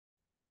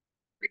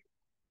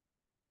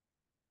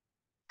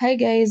Hi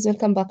guys,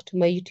 welcome back to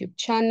my YouTube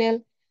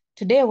channel.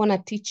 Today I want to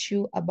teach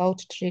you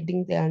about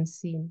trading the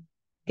unseen.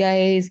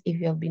 Guys,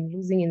 if you have been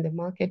losing in the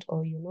market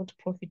or you're not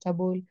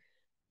profitable,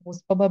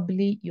 most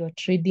probably you're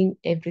trading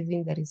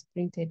everything that is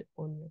printed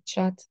on your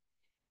chart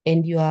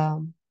and you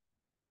are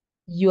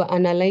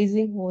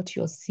analyzing what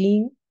you're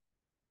seeing.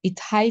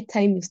 It's high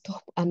time you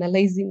stop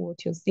analyzing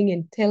what you're seeing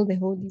and tell the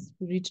Holy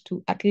Spirit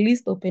to at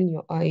least open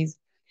your eyes.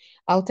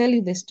 I'll tell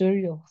you the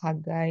story of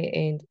Haggai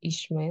and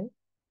Ishmael.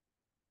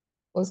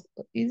 Is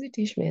it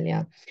Ishmael?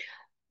 Yeah.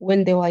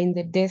 When they were in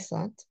the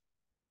desert,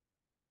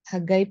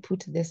 Haggai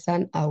put the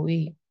sun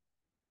away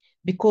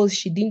because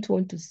she didn't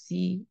want to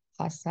see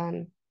her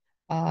son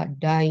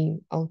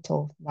dying out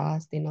of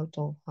thirst and out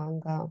of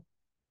hunger.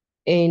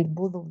 And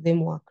both of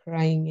them were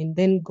crying. And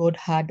then God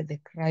heard the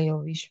cry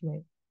of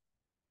Ishmael.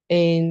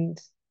 And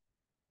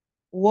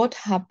what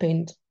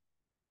happened?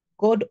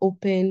 God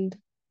opened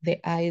the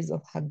eyes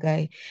of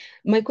Haggai.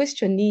 My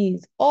question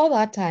is, all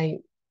that time,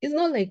 it's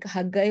not like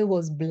Haggai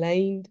was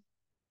blind.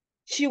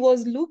 She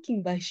was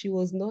looking, but she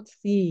was not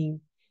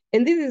seeing.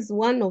 And this is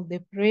one of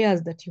the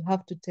prayers that you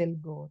have to tell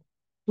God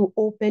to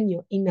open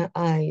your inner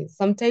eyes.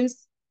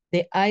 Sometimes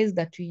the eyes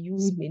that we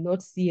use may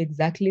not see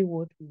exactly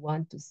what we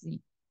want to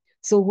see.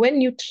 So when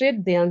you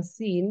trade the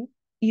unseen,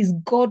 is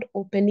God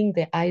opening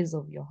the eyes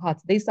of your heart?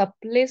 There's a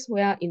place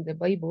where in the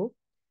Bible,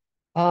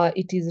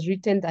 it is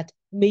written that,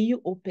 may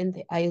you open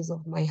the eyes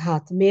of my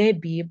heart. May I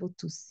be able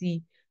to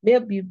see. May I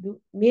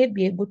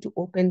be able to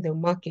open the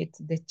market,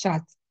 the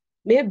chart.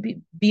 May I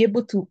be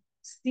able to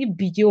see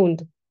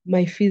beyond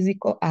my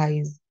physical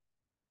eyes.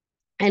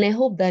 And I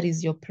hope that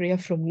is your prayer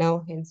from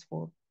now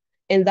henceforth.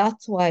 And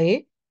that's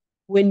why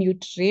when you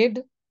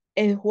trade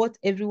and what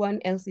everyone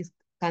else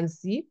can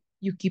see,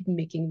 you keep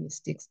making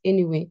mistakes.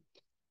 Anyway,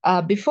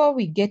 before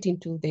we get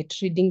into the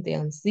trading the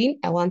unseen,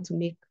 I want to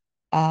make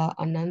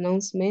an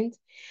announcement.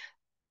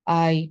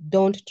 I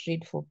don't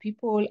trade for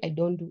people. I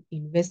don't do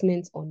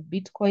investments on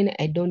Bitcoin.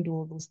 I don't do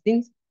all those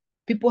things.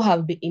 People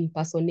have been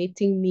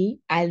impersonating me.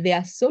 There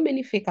are so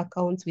many fake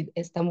accounts with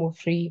Esther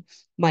Free,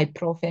 my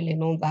profile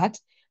and all that.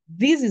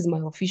 This is my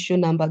official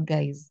number,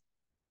 guys.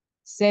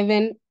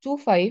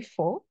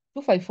 7254.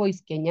 254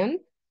 is Kenyan.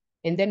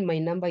 And then my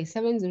number is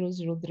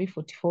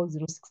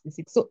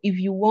 7003440066. So if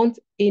you want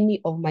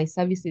any of my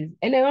services,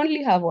 and I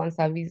only have one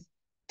service,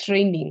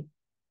 training.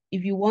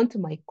 If you want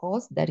my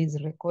course that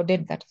is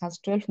recorded, that has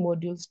 12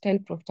 modules,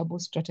 10 profitable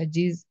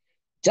strategies,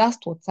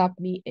 just WhatsApp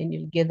me and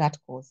you'll get that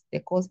course. The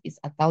course is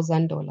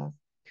 $1,000.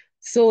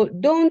 So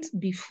don't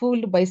be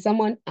fooled by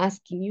someone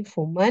asking you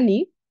for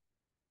money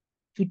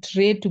to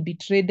trade, to be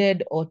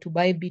traded, or to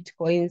buy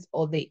Bitcoins,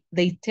 or they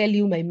tell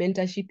you my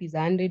mentorship is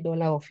 $100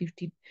 or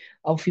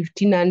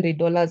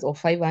 $1,500 or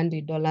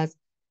 $500.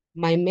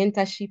 My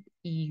mentorship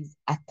is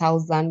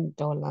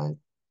 $1,000.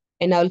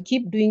 And I'll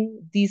keep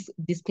doing this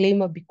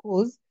disclaimer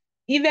because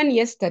even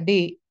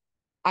yesterday,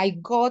 I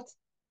got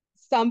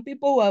some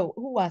people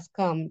who were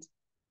scammed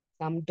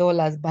some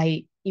dollars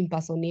by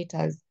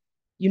impersonators.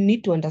 You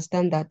need to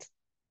understand that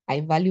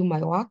I value my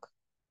work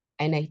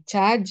and I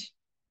charge,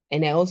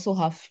 and I also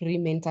have free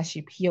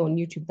mentorship here on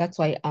YouTube. That's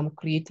why I'm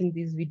creating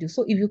this video.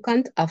 So if you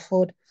can't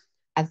afford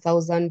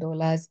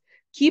 $1,000,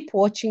 keep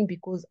watching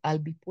because I'll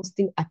be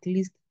posting at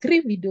least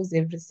 3 videos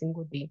every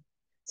single day.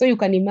 So you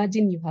can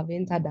imagine you have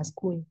entered a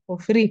school for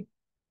free.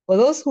 For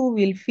those who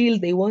will feel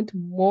they want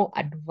more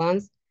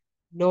advanced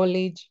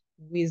knowledge,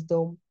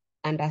 wisdom,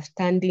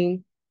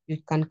 understanding, you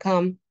can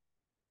come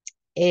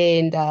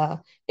and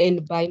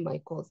buy my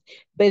course.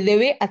 By the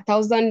way,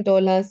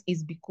 $1,000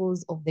 is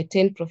because of the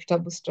 10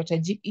 profitable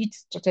strategy. Each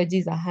strategy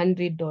is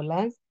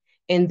 $100,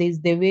 and there's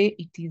the way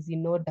it is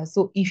in order.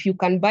 So if you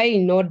can buy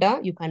in order,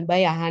 you can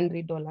buy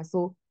 $100.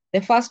 So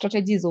the first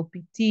strategy is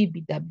OPT,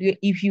 BW.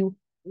 If you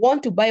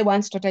want to buy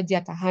one strategy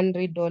at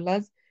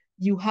 $100,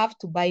 you have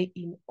to buy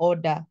in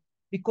order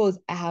because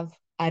I have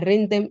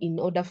arranged them in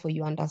order for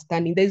your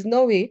understanding. There's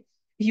no way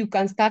you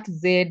can start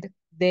Z,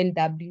 then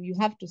W. You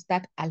have to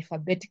start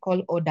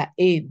alphabetical order,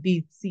 A,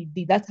 B, C,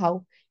 D. That's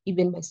how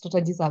even my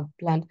strategies are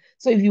planned.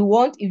 So if you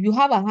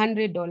have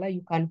 $100,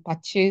 you can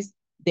purchase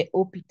the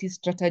OPT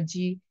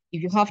strategy.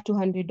 If you have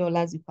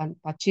 $200, you can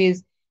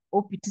purchase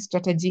OPT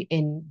strategy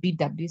and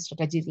BW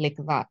strategies like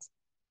that.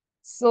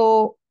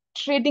 So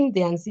trading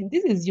the unseen,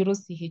 this is Euro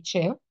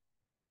CHF.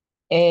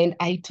 And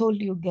I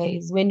told you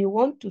guys, when you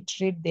want to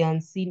trade the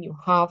unseen, you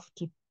have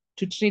to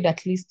trade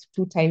at least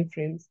 2 time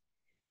frames.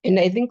 And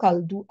I think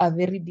I'll do a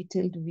very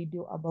detailed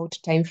video about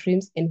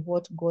timeframes and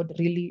what God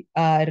really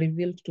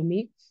revealed to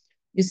me.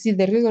 You see,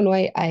 the reason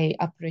why I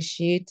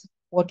appreciate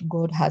what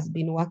God has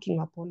been working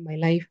upon my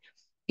life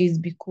is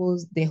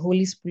because the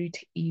Holy Spirit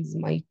is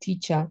my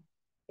teacher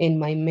and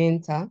my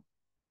mentor.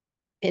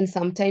 And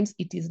sometimes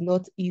it is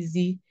not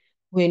easy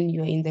when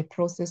you're in the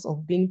process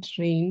of being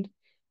trained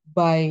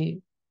by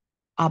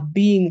a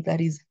being that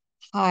is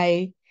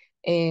high,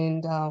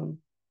 and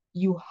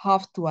you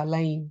have to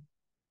align.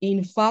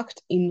 In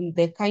fact, in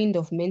the kind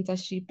of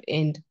mentorship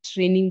and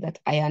training that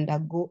I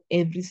undergo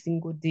every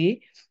single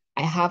day,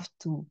 I have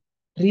to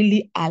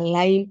really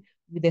align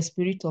with the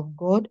Spirit of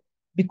God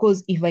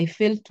because if I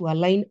fail to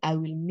align, I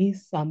will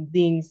miss some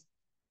things.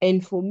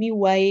 And for me,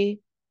 why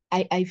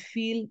I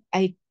feel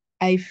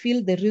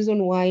the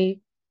reason why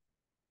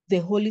the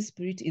Holy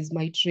Spirit is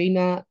my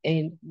trainer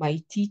and my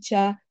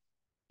teacher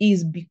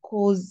is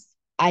because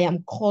I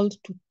am called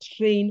to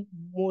train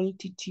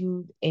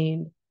multitude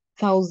and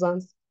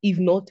thousands, if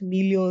not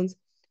millions,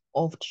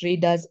 of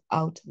traders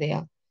out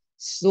there.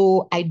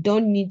 So I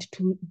don't need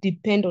to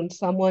depend on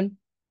someone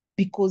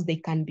because they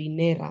can be in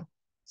error.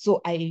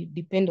 So I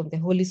depend on the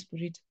Holy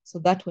Spirit so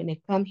that when I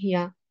come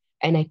here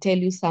and I tell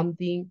you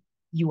something,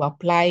 you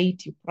apply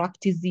it, you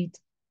practice it,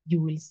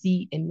 you will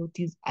see and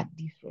notice a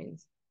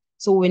difference.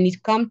 So when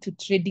it comes to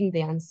trading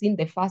the unseen,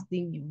 the first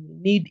thing you will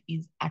need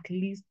is at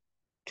least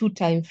 2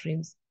 time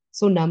frames.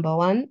 So number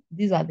one,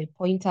 these are the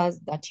pointers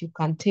that you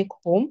can take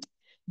home.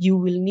 You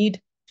will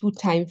need 2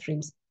 time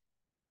frames.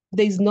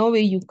 There is no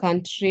way you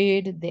can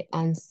trade the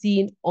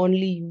unseen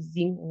only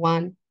using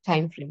 1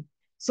 time frame.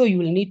 So you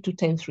will need 2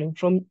 time frames.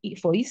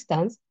 For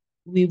instance,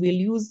 we will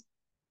use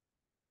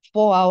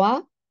 4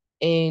 hour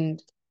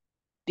and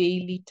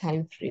daily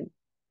time frame.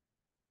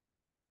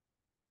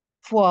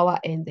 4 hour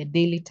and the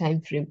daily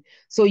time frame.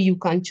 So you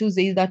can choose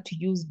either to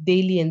use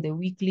daily and the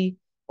weekly,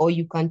 or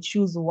you can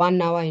choose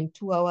 1 hour and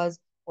 2 hours,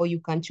 or you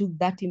can choose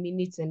 30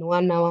 minutes and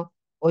 1 hour,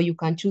 or you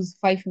can choose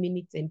 5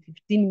 minutes and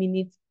 15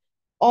 minutes.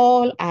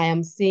 All I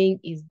am saying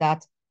is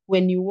that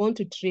when you want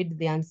to trade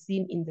the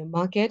unseen in the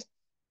market,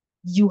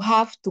 you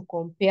have to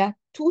compare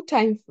 2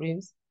 time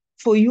frames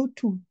for you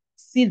to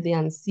see the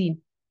unseen.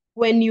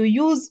 When you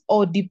use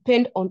or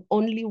depend on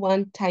only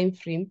 1 time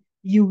frame,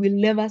 you will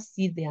never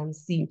see the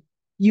unseen.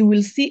 You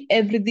will see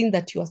everything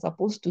that you are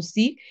supposed to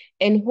see,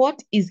 and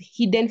what is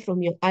hidden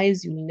from your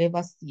eyes, you will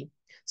never see.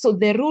 So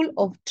the rule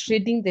of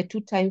trading the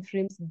 2 time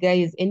frames,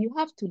 guys, and you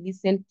have to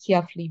listen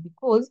carefully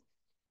because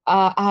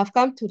I have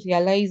come to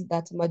realize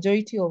that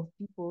majority of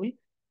people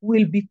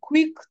will be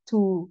quick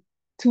to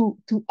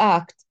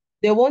act.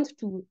 They want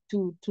to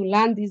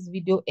learn this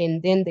video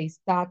and then they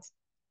start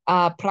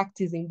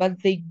practicing,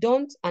 but they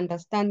don't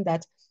understand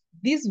that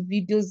these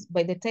videos,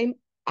 by the time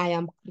I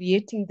am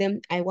creating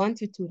them, I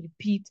want you to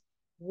repeat,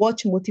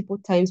 watch multiple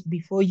times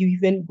before you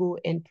even go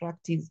and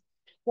practice.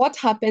 What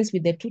happens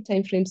with the 2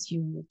 time frames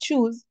you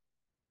choose,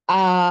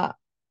 uh,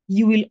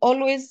 you will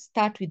always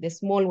start with the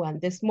small one.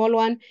 The small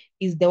one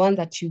is the one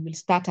that you will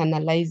start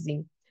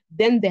analyzing.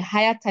 Then the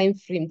higher time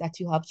frame that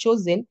you have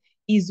chosen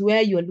is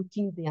where you're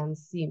looking the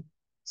unseen.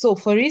 So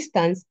for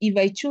instance, if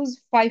I choose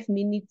 5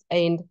 minutes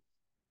and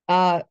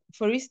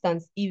for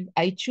instance, if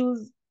I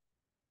choose,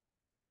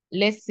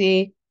 let's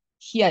say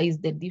here is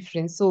the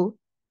difference. So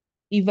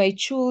if I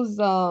choose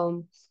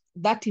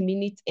 30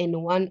 minutes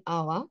and 1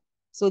 hour,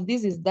 so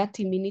this is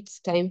 30 minutes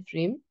time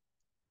frame,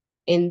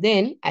 and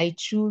then I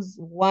choose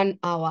 1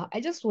 hour. I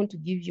just want to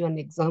give you an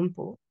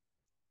example.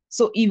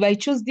 So if I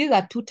choose, these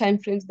are 2 time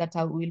frames that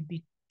I will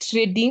be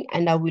trading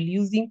and I will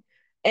using,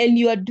 and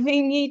you are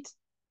doing it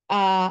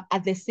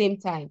at the same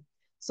time.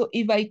 So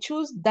if I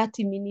choose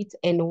 30 minutes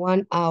and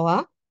 1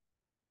 hour,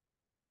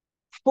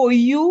 for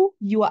you,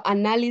 your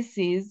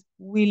analysis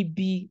will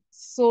be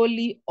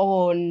solely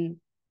on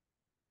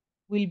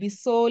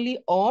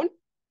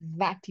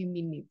 30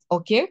 minutes,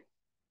 okay?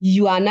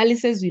 Your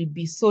analysis will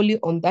be solely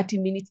on 30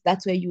 minutes.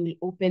 That's where you will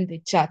open the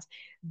chart.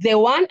 The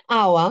 1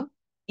 hour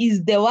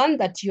is the one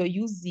that you're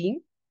using.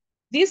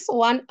 This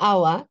 1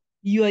 hour,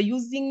 you're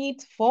using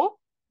it for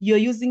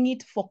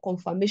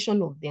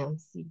confirmation of the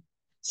unseen.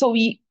 So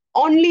we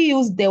only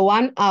use the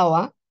 1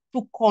 hour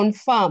to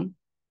confirm,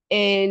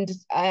 and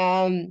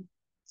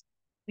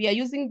we are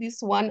using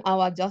this 1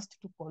 hour just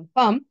to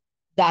confirm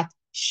that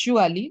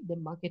surely the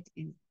market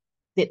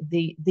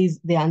is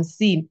the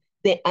unseen.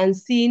 The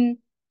unseen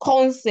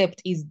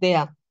concept is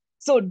there.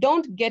 So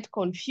don't get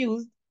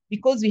confused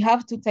because we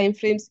have 2 time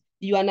frames.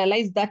 You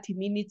analyze 30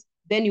 minutes,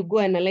 then you go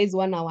analyze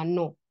 1 hour.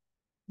 No.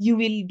 You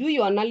will do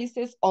your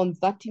analysis on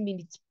 30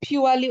 minutes,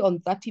 purely on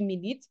 30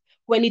 minutes.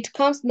 When it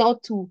comes now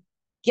to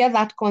get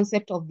that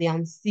concept of the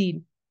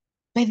unseen,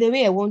 by the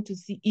way, I want to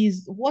see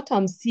is what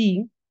I'm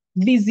seeing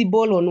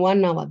visible on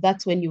 1 hour.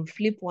 That's when you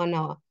flip 1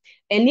 hour.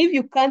 And if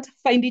you can't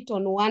find it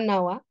on 1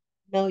 hour,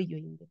 now you're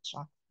in the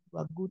track. You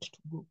are good to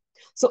go.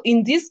 So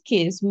in this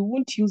case, we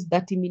won't use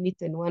 30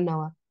 minutes and 1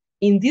 hour.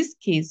 In this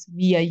case,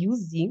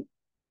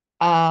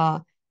 uh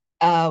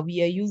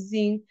we are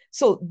using,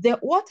 so the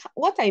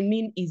what I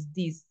mean is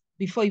this,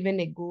 before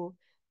even I go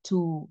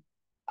to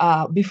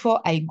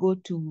before I go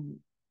to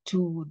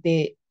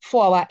the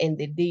 4 hour and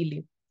the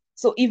daily.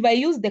 So if I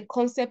use the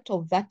concept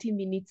of 30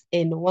 minutes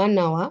and 1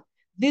 hour,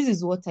 this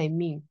is what I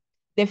mean.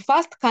 The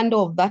first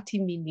candle of 30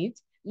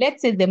 minutes,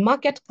 let's say the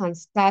market can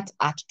start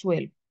at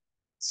 12.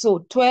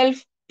 So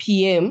 12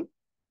 p.m.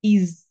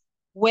 is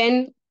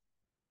when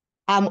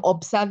I'm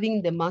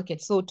observing the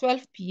market. So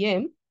 12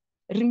 p.m.,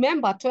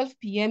 remember 12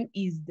 p.m.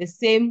 is the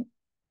same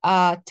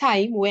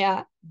time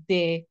where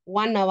the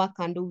 1 hour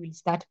candle will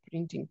start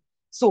printing.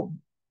 So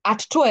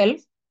at 12,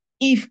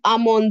 if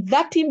I'm on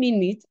 30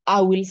 minutes,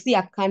 I will see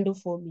a candle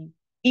for me.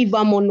 If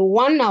I'm on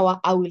 1 hour,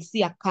 I will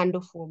see a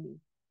candle for me.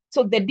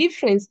 So the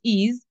difference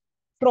is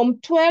from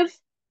 12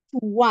 to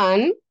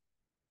 1,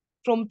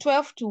 from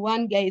 12 to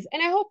 1, guys.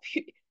 And I hope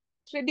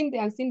trading the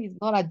unseen is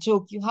not a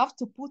joke. You have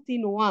to put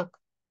in work.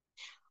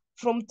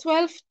 From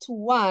 12 to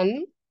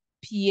 1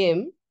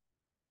 p.m.,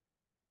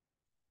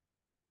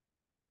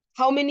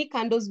 how many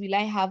candles will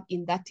I have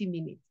in 30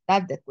 minutes?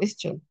 That's the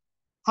question.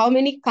 How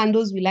many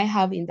candles will I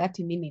have in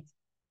 30 minutes?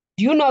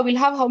 Do you know I will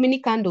have how many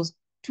candles?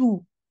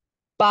 2.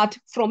 But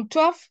from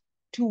 12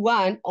 to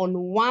 1 on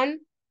 1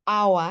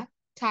 hour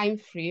time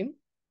frame,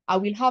 I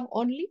will have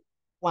only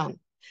 1.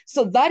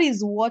 So that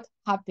is what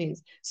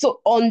happens. So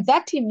on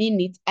 30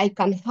 minutes, I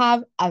can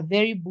have a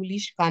very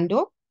bullish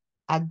candle,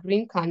 a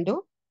green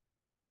candle.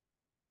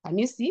 Can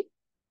you see?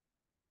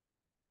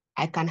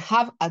 I can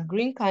have a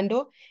green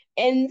candle,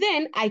 and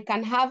then I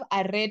can have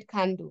a red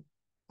candle.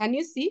 Can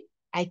you see?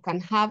 I can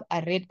have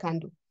a red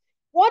candle.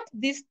 What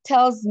this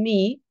tells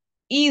me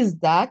is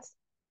that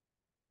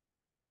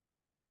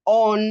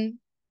on,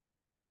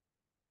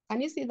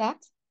 can you see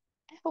that?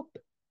 I hope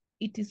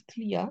it is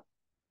clear.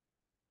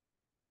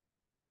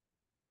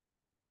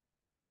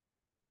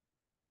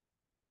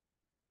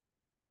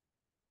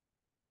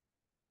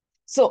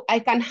 So I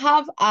can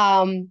have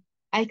a,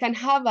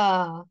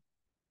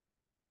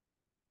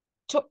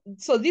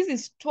 so this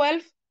is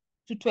 12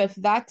 to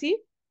 12:30.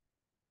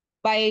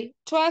 By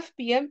 12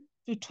 p.m.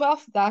 to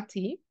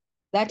 12:30,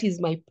 that is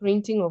my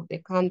printing of the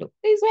candle.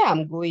 This is where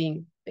I'm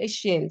going.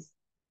 Patience.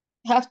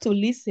 You have to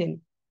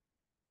listen.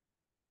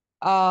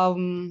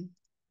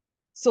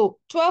 So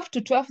 12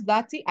 to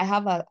 12:30, I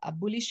have a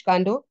bullish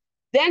candle.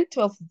 Then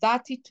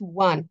 12:30 to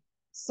 1.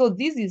 So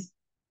this is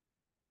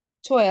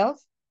 12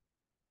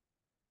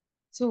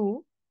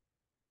 to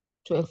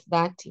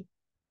 12:30.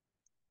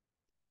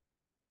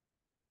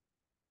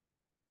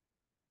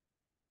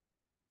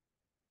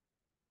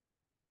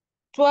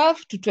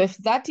 12 to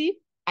 12:30,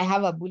 I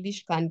have a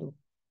bullish candle.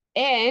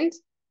 And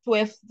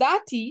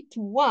 12:30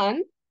 to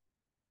 1,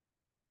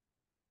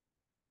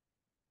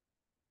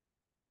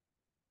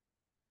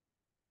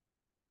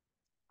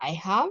 I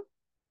have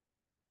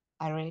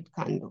a red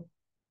candle.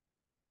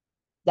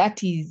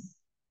 That is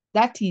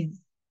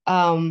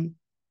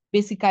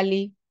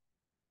basically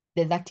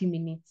the 30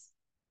 minutes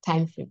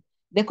time frame.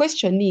 The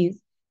question is,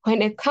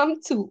 when I come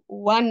to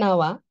 1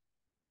 hour,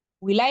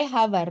 will I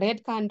have a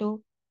red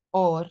candle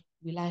or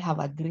will I have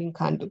a green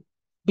candle?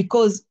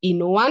 Because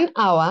in 1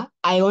 hour,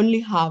 I only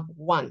have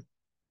 1.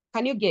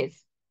 Can you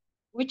guess?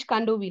 Which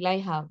candle will I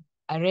have?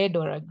 A red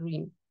or a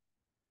green?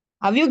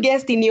 Have you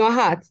guessed in your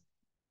heart?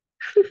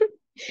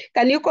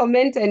 Can you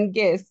comment and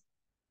guess?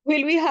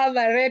 Will we have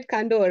a red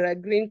candle or a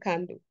green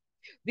candle?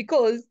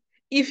 Because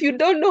if you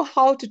don't know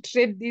how to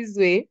trade this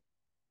way,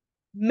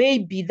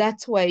 maybe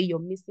that's why you're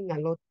missing a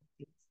lot of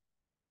things.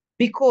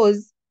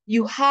 Because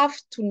you have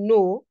to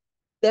know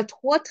that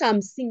what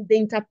I'm seeing, the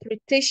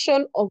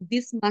interpretation of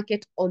this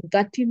market on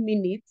 30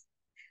 minutes,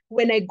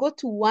 when I go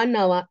to 1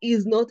 hour,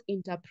 is not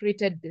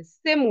interpreted the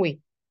same way.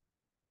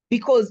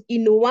 Because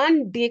in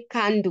 1 day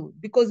candle,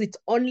 because it's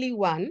only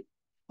one,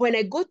 when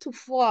I go to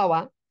 4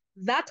 hour,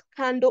 that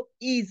candle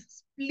is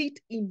split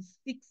in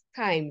 6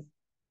 times.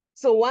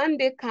 So 1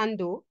 day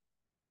candle,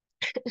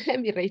 let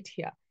me write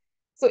here.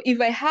 So if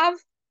I have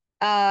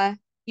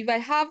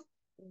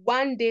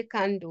 1 day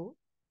candle,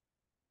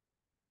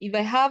 if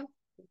I have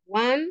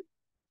one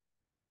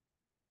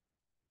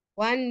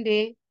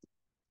day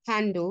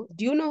candle,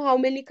 do you know how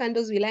many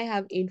candles will I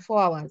have in 4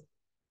 hours?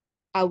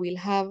 I will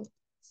have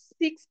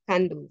 6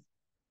 candles.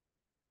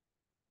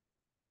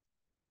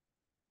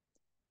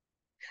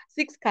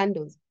 6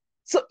 candles.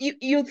 So do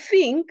you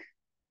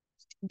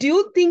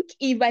think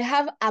if I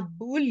have a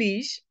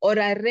bullish or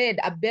a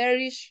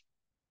bearish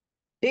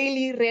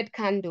daily red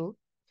candle,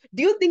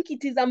 do you think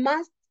it is a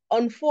must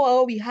on 4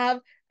 hour we have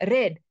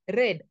red,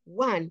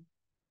 1?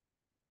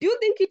 Do you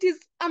think it is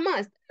a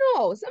must?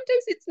 No,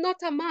 sometimes it's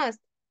not a must.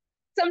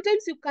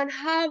 Sometimes you can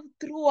have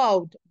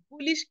throughout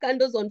bullish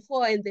candles on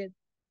 4 and then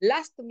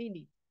last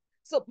minute.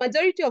 So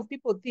majority of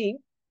people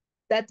think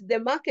that the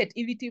market,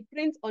 if it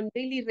prints on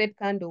daily red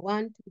candle,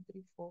 1, 2,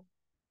 3, 4,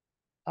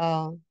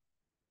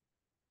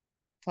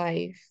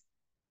 5.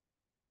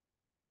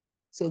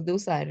 So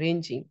those are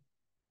ranging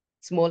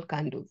small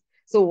candles.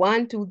 So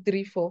 1, 2,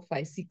 3, 4,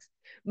 5, 6.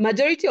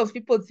 Majority of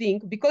people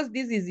think because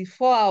this is a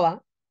 4 hour,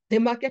 the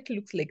market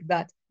looks like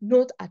that.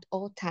 Not at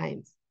all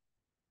times.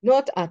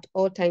 Not at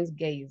all times,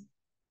 guys.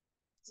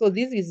 So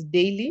this is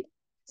daily.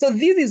 So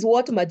this is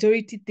what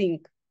majority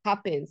think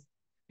happens.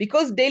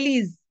 Because daily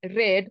is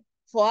red,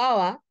 4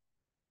 hour,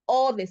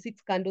 all the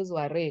 6 candles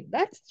were red.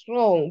 That's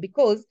wrong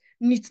because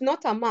it's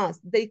not a must.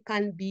 They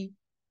can be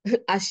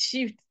a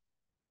shift.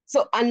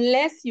 So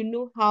unless you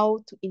know how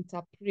to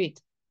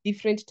interpret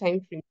different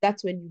time frames,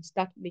 that's when you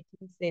start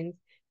making sense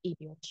in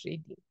your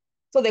trading.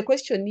 So the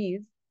question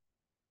is,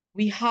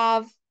 we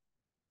have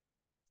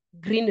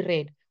green,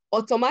 red.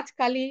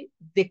 Automatically,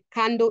 the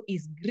candle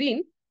is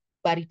green,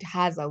 but it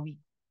has a wick.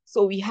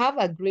 So we have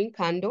a green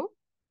candle,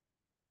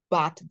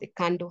 but the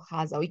candle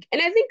has a wick.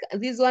 And I think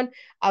this one,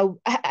 I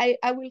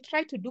will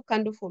try to do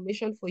candle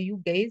formation for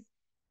you guys.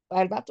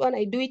 But that one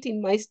I do it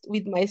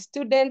with my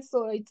students,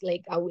 so it's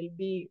like I will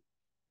be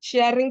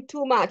sharing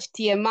too much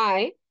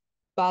TMI,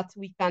 but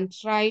we can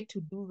try to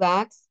do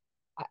that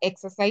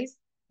exercise.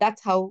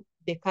 That's how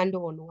the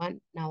candle on 1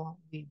 hour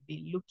will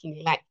be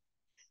looking like.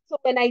 So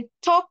when I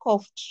talk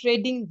of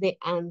trading the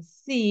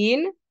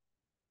unseen,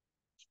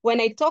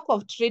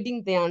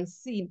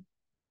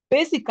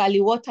 basically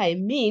what I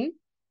mean,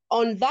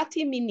 on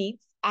 30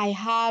 minutes, I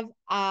have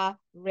a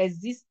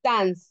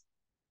resistance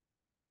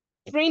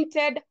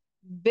printed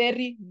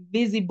very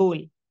visible,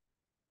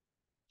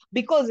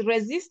 because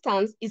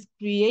resistance is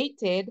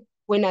created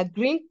when a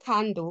green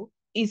candle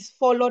is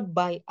followed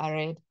by a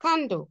red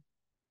candle.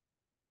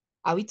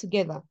 Are we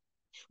together?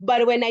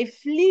 But when I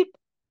flip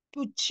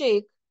to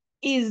check,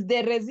 is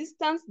the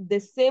resistance the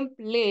same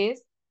place?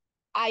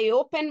 I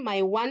open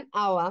my 1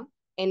 hour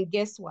and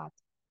guess what?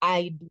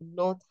 I do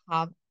not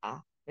have a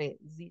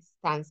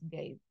resistance,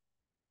 guys.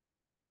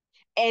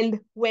 And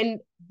when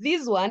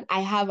this one,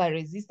 I have a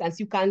resistance,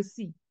 you can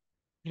see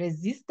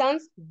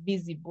resistance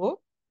visible,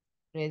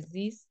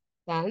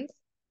 resistance,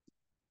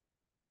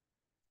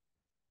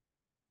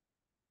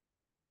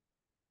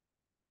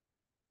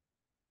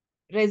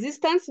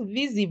 resistance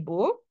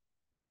visible.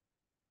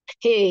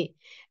 Hey,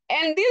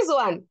 and this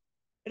one,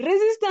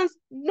 resistance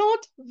not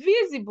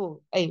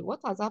visible. Hey,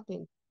 what has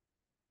happened?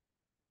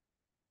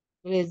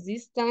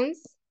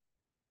 Resistance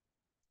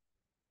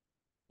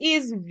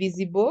is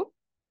visible,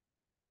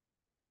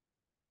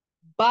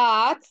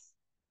 but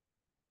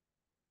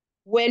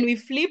when we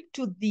flip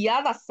to the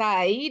other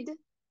side,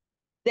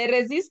 the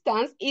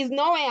resistance is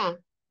nowhere.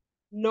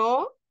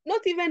 No,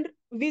 not even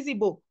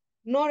visible.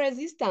 No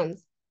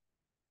resistance.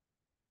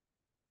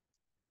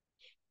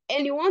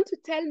 And you want to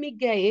tell me,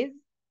 guys,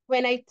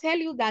 when I tell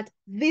you that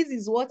this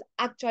is what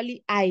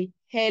actually I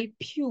help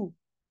you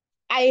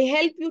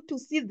to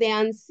see the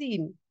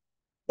unseen.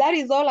 That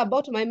is all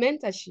about my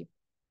mentorship.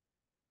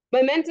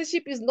 My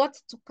mentorship is not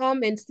to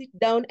come and sit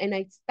down and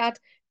I start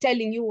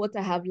telling you what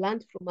I have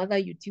learned from other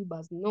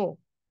YouTubers. No.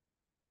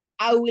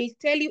 I will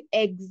tell you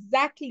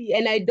exactly,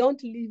 and I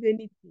don't leave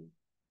anything.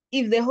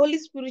 If the Holy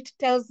Spirit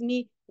tells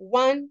me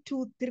 1,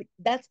 2, 3,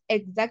 that's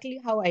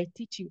exactly how I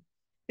teach you.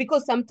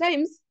 Because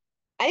sometimes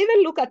I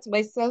even look at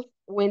myself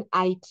when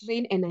I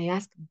train and I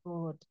ask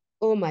God,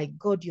 oh my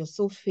God, you're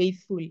so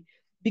faithful.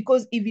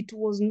 Because if it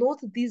was not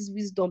this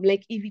wisdom,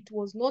 like if it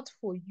was not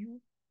for you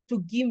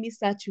to give me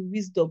such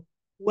wisdom,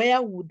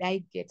 where would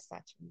I get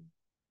such wisdom?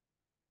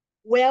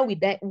 Where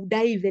would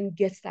I even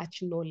get such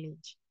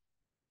knowledge?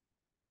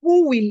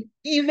 Who will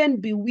even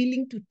be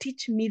willing to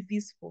teach me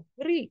this for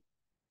free?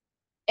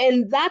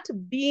 And that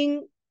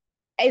being,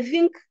 I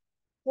think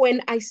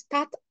when I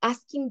start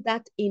asking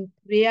that in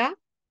prayer,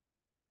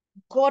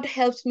 God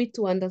helps me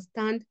to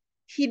understand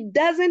He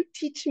doesn't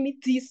teach me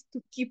this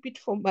to keep it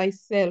for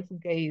myself,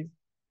 guys.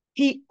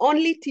 He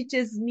only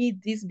teaches me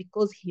this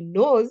because He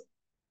knows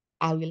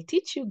I will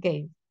teach you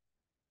guys.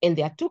 And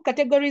there are two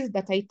categories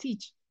that I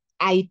teach.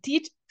 I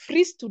teach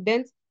free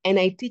students and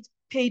I teach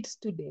paid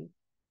students.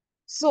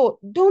 So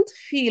don't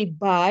feel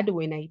bad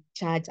when I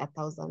charge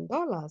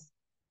 $1,000,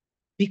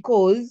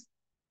 because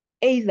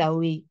either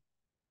way,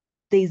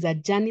 there's a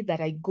journey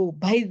that I go.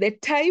 By the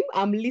time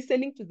I'm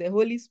listening to the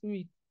Holy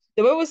Spirit,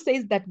 the Bible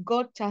says that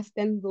God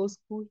chastens those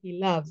who He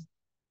loves.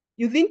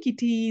 You think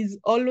it is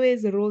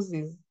always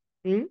roses?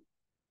 Hmm?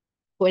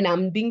 When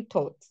I'm being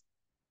taught,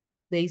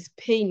 there is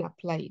pain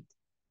applied.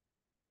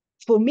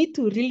 For me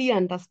to really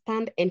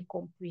understand and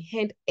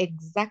comprehend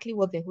exactly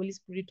what the Holy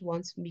Spirit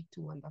wants me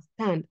to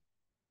understand,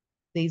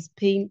 there is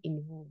pain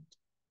involved.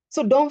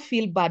 So don't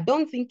feel bad.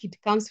 Don't think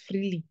it comes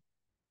freely.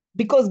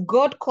 Because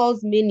God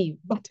calls many,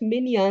 but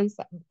many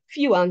answer,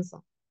 few answer.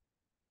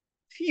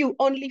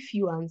 Only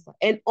few answer.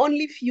 And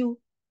only few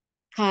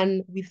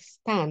can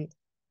withstand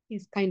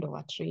this kind of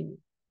a training.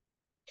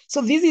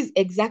 So this is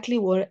exactly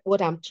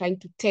what I'm trying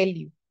to tell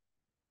you.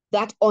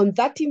 That on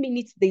 30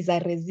 minutes, there's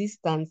a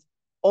resistance.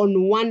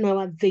 On 1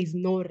 hour, there's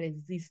no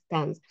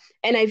resistance.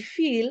 And I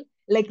feel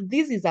like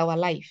this is our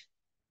life.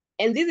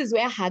 And this is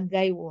where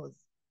Haggai was.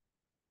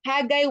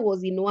 Haggai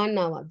was in 1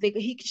 hour.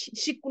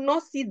 She could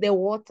not see the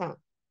water.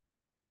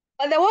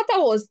 But the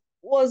water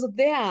was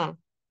there,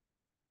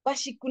 but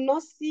she could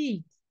not see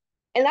it.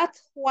 And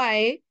that's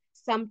why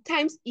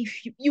sometimes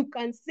if you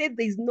can say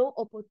there's no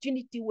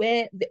opportunity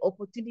where the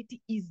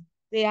opportunity is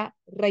there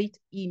right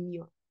in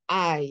your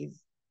eyes.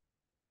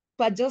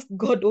 But just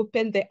God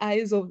opened the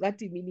eyes of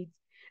 30 minutes.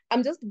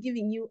 I'm just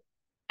giving you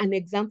an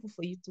example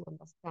for you to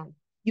understand.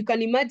 You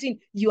can imagine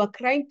you are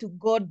crying to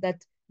God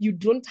that you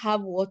don't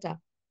have water.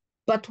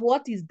 But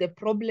what is the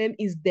problem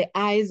is the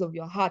eyes of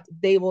your heart.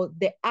 They were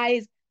the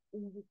eyes.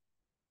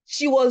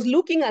 She was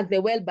looking at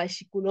the well, but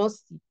she could not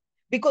see,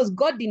 because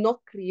God did not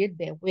create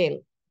the well.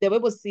 The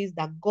Bible says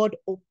that God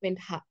opened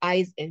her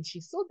eyes and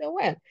she saw the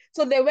well.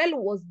 So the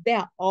well was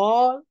there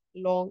all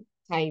long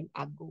time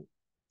ago.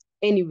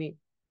 Anyway,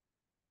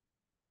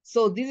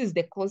 so this is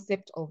the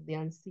concept of the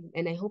unseen,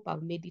 and I hope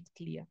I've made it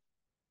clear.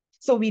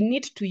 So we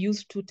need to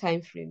use 2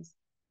 time frames.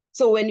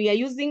 So when we are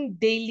using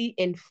daily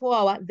and 4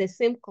 hour, the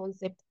same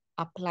concept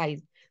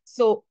applies.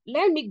 So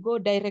let me go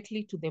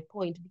directly to the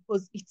point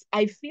because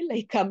I feel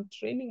like I'm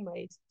training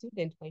my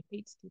student, my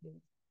paid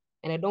students,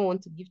 and I don't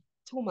want to give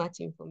too much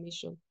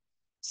information.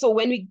 So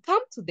when we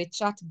come to the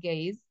chart,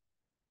 guys,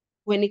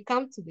 when it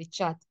comes to the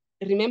chart,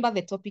 remember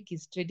the topic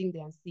is trading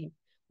the unseen.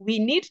 We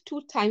need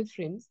 2 time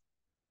frames,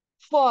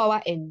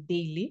 4-hour and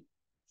daily.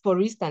 For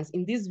instance,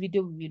 in this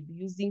video, we will be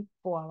using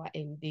 4-hour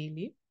and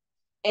daily.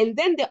 And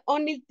then the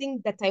only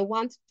thing that I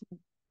want to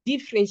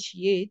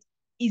differentiate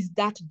is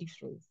that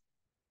difference.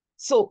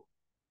 So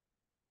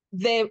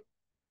the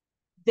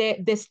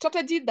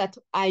strategy that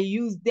I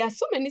use, there are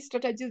so many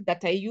strategies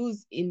that I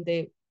use in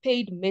the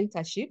paid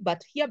mentorship,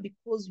 but here,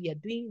 because we are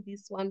doing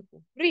this one for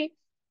free,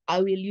 I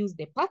will use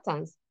the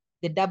patterns,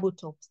 the double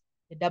tops,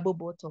 the double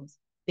bottoms,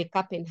 the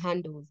cup and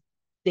handles,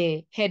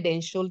 the head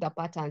and shoulder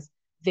patterns,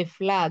 the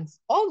flags,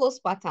 all those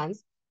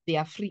patterns, they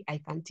are free.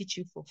 I can teach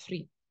you for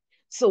free.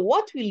 So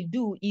what we'll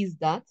do is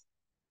that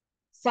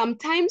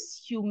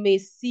sometimes you may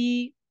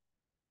see,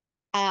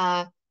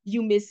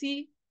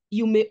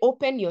 you may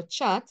open your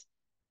chart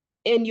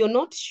and you're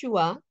not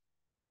sure,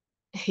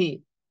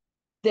 hey,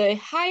 the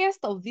highest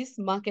of this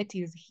market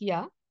is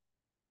here.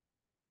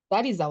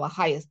 That is our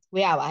highest,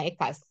 where our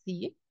hackers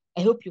see.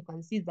 I hope you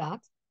can see that.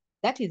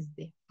 That is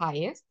the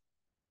highest.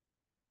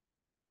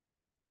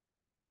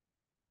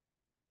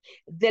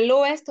 The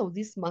lowest of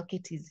this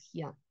market is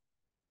here.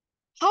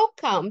 How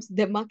comes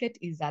the market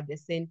is at the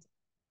center?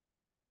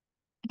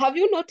 Have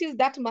you noticed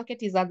that market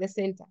is at the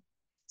center?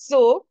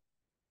 So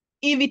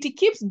if it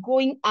keeps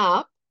going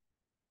up,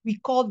 we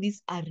call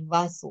this a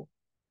reversal.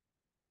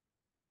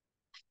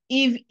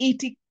 If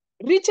it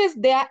reaches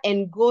there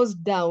and goes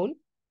down,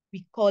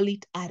 we call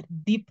it a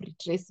deep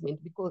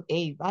retracement because,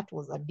 hey, that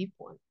was a deep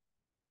one.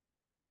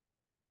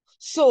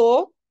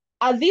 So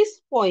at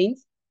this point,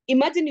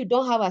 imagine you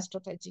don't have a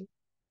strategy.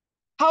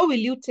 How will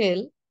you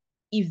tell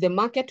if the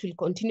market will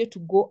continue to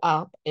go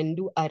up and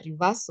do a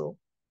reversal,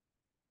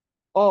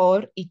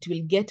 or it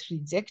will get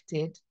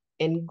rejected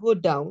and go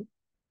down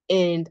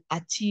and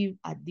achieve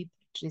a deep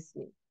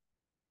retracement?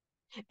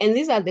 And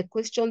these are the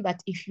questions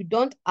that if you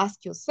don't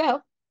ask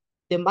yourself,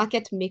 the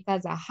market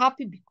makers are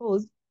happy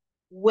because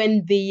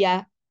when they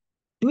are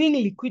doing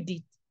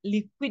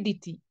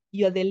liquidity,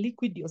 you're the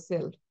liquid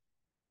yourself.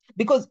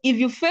 Because if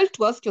you fail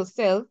to ask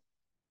yourself,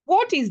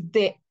 what is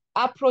the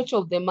approach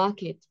of the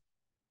market?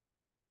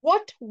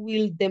 What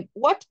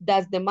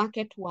does the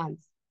market want?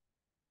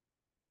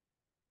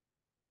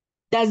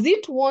 Does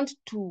it want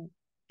to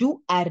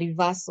do a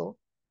reversal,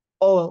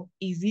 or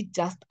is it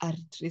just a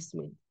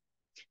retracement?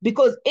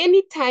 Because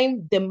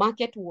anytime the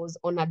market was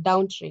on a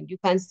downtrend, you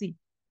can see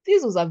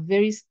this was a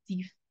very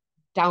stiff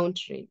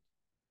downtrend.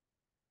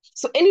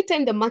 So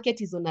anytime the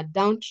market is on a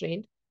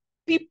downtrend,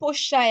 people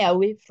shy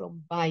away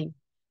from buying.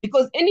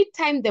 Because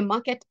anytime the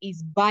market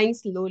is buying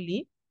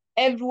slowly,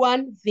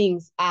 everyone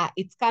thinks,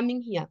 it's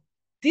coming here.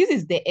 This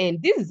is the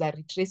end. This is a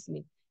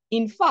retracement.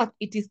 In fact,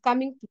 it is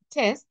coming to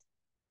test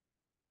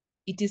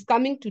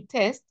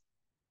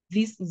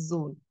this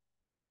zone.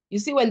 You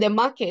see, when the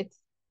market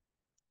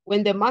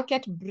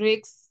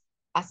breaks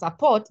a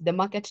support, the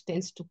market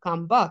tends to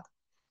come back.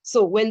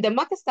 So when the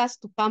market starts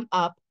to come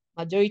up,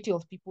 majority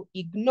of people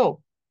ignore.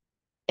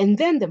 And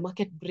then the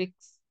market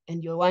breaks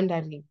and you're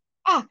wondering,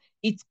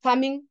 it's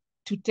coming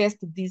to test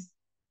this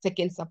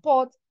second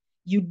support.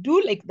 You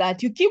do like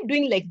that, you keep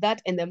doing like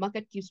that, and the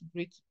market keeps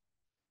breaking.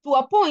 To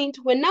a point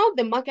when now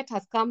the market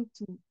has come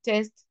to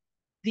test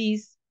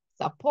this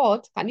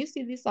support. Can you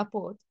see this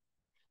support?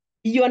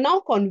 You are now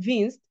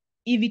convinced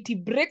if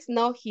it breaks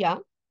now here,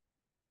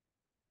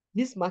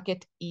 this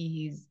market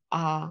is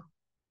a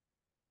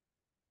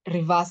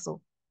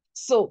reversal.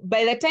 So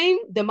by the time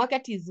the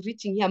market is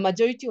reaching here,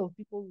 majority of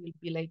people will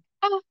be like,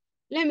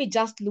 let me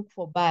just look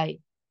for buy,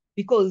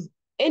 because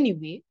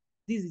anyway,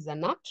 this is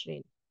an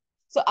uptrend.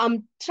 So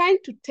I'm trying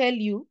to tell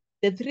you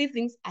the 3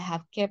 things I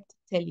have kept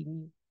telling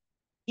you.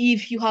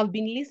 If you have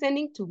been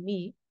listening to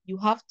me, you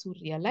have to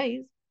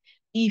realize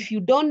if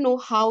you don't know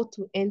how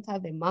to enter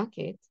the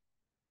market,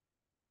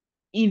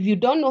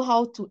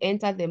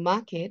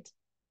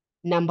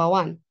 number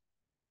 1,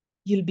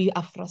 you'll be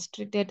a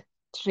frustrated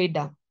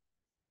trader.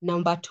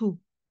 Number 2,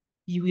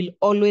 you will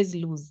always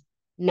lose.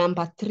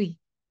 Number 3,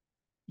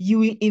 you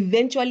will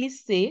eventually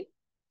say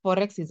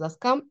Forex is a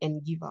scam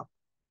and give up.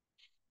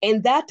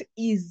 And that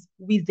is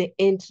with the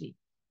entry.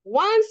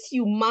 Once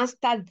you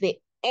master the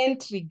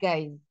entry,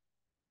 guys,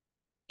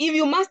 if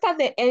you master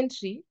the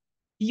entry,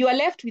 you are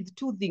left with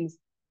 2 things,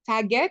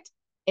 target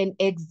and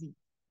exit.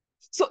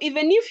 So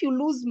even if you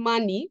lose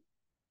money,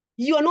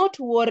 you're not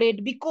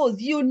worried because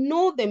you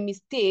know the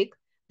mistake.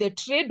 The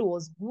trade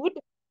was good,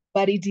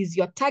 but it is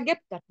your target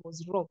that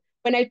was wrong.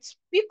 When I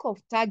speak of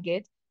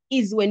target,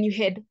 is when you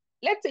had,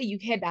 let's say you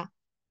had a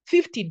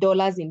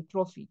 $50 in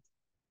profit.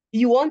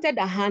 You wanted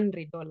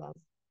 $100.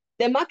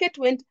 The market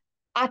went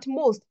at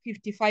most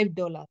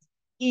 $55.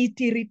 It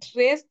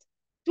retraced,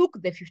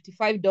 took the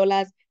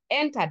 $55,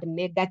 entered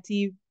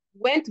negative,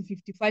 went to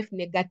 55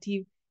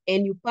 negative,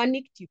 and you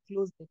panicked, you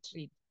closed the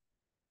trade.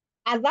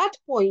 At that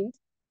point,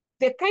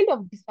 the kind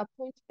of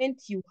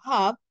disappointment you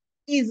have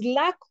is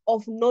lack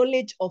of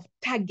knowledge of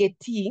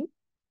targeting,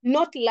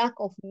 not lack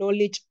of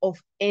knowledge of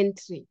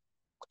entry.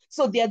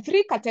 So there are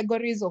three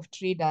categories of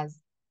traders.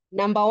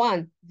 Number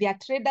one, they are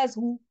traders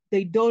who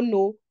they don't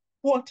know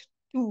what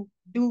to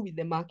do with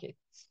the market.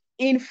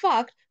 In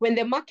fact, when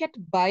the market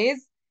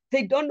buys,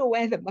 they don't know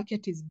where the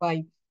market is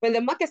buying. When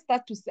the market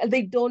starts to sell,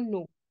 they don't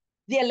know.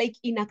 They're like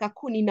in a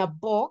cocoon, in a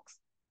box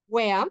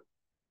where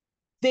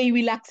they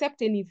will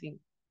accept anything.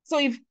 So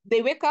if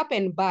they wake up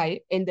and buy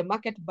and the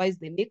market buys,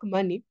 they make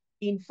money.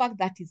 In fact,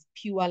 that is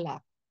pure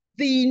luck.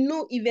 They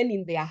know even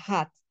in their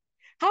heart,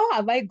 how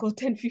have I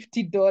gotten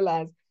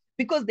 $50?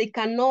 Because they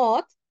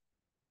cannot,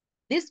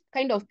 this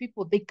kind of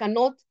people, they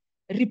cannot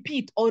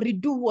repeat or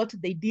redo what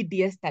they did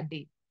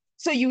yesterday.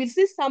 So you will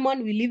see someone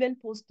will even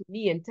post to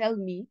me and tell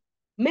me,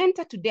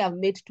 Mentor, today I've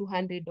made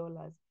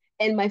 $200.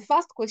 And my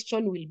first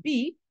question will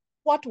be,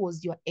 what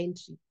was your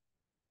entry?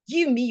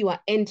 Give me your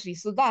entry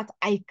so that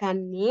I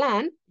can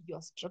learn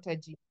your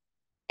strategy.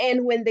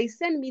 And when they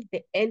send me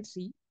the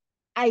entry,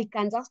 I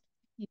can just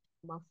see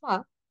from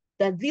afar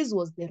that this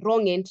was the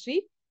wrong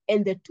entry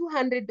and the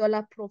 $200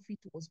 profit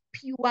was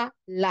pure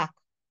luck,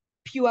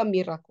 pure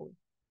miracle.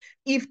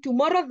 If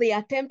tomorrow they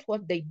attempt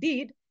what they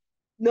did,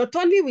 not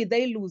only will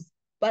they lose,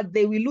 but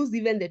they will lose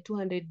even the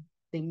 200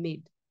 they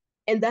made.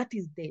 And that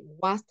is the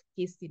worst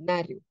case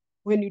scenario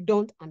when you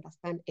don't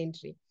understand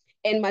entry.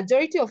 And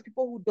majority of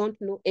people who don't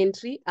know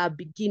entry are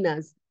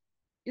beginners.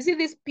 You see,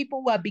 these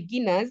people who are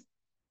beginners,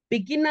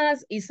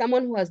 beginners is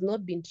someone who has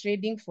not been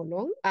trading for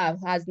long,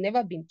 has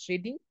never been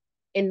trading,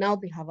 and now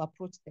they have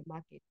approached the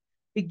market.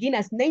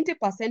 Beginners,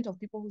 90% of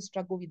people who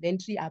struggle with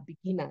entry are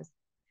beginners.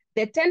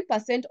 The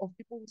 10% of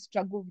people who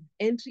struggle with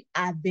entry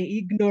are the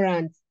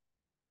ignorant.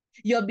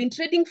 You have been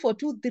trading for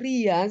 2-3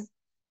 years,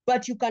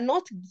 but you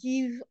cannot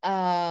give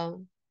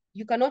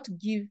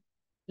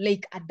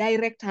like a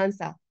direct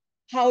answer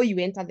how you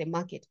enter the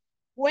market.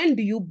 When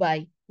do you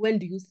buy? When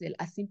do you sell?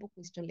 A simple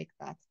question like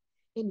that.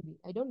 Anyway,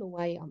 I don't know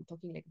why I'm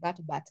talking like that,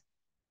 but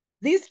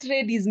this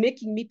trade is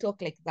making me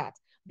talk like that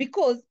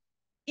because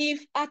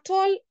if at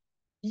all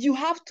you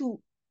have to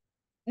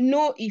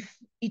know if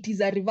it is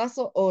a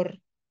reversal or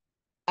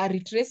a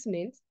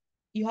retracement,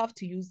 you have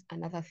to use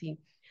another thing.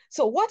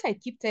 So what I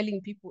keep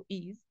telling people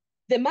is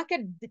the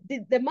market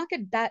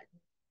that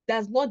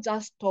does not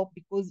just stop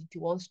because it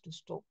wants to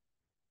stop.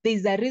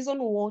 There's a reason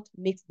what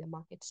makes the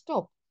market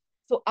stop.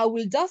 So I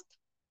will just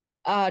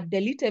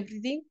delete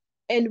everything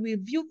and we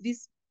view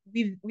this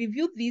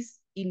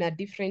in a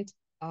different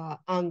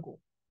angle.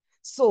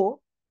 So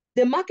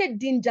the market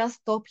didn't just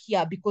stop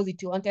here because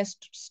it wanted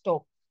to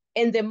stop.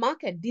 And the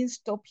market didn't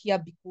stop here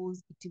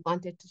because it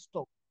wanted to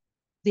stop.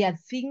 There are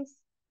things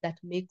that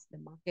makes the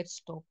market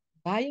stop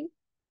buying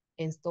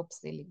and stop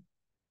selling.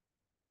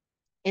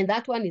 And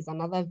that one is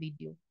another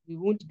video. We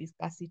won't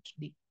discuss it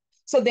today.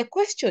 So the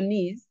question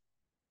is,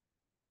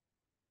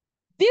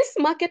 this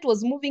market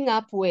was moving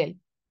up well.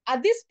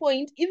 At this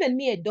point, even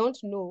me, I don't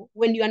know.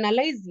 When you're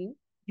analyzing,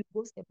 you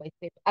go step by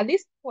step. At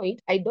this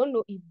point, I don't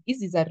know if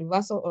this is a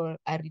reversal or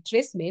a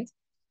retracement,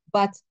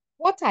 but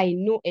what I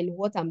know and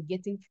what I'm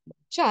getting from the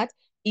chart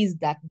is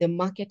that the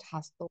market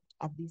has stopped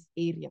at this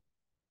area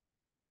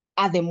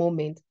at the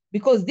moment.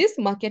 Because this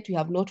market, we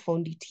have not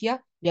found it here.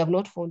 We have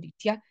not found it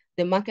here.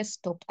 The market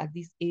stopped at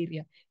this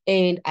area.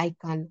 And I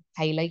can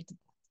highlight that.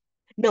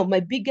 Now, my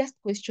biggest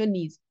question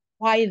is,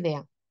 why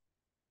there?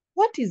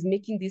 What is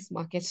making this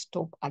market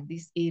stop at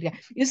this area?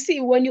 You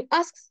see, when you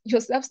ask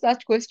yourself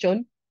such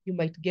question, you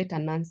might get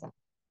an answer.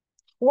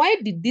 Why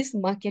did this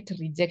market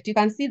reject? You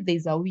can see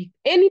there's a wick.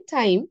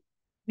 Anytime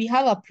we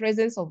have a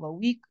presence of a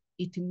wick,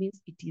 it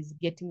means it is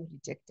getting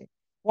rejected.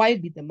 Why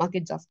did the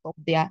market just stop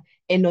there?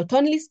 And not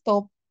only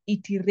stop,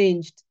 it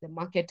ranged, the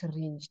market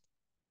ranged.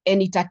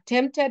 And it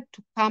attempted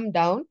to come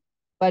down,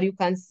 but you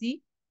can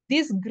see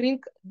this green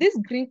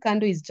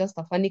candle is just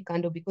a funny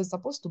candle because it's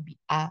supposed to be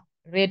a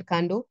red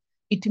candle.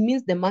 It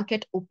means the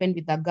market opened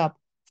with a gap.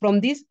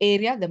 From this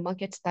area, the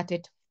market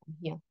started from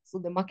here. So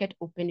the market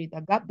opened with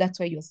a gap. That's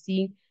why you're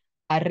seeing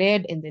a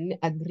red and then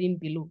a green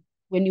below.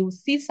 When you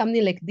see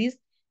something like this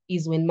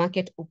is when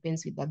market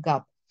opens with a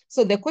gap.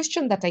 So the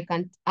question that I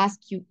can ask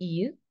you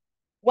is,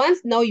 once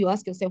now you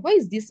ask yourself, why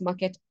is this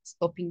market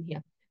stopping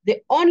here?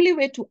 The only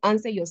way to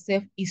answer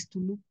yourself is to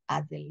look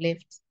at the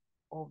left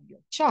of your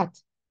chart.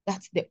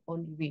 That's the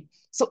only way.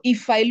 So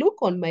if I look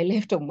on my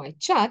left of my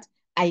chart,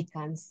 I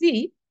can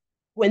see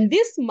when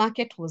this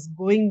market was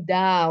going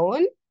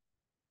down,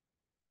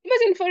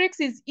 imagine Forex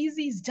is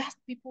easy, it's just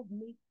people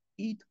make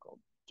it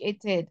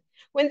complicated.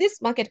 When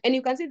this market, and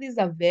you can see this is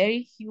a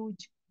very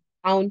huge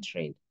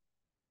downtrend.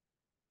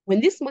 When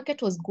this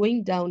market was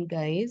going down,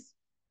 guys,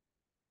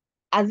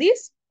 at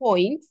this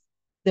point,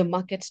 the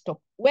market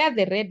stopped. Where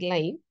the red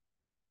line,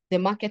 the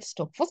market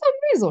stopped. For some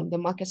reason, the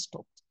market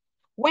stopped.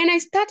 When I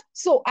start,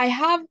 so I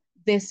have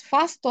this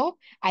first stop,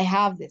 I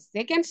have the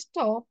second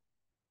stop,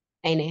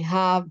 and I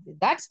have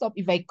that stop.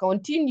 If I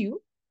continue,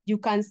 you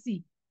can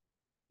see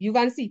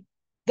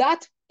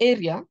that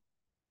area,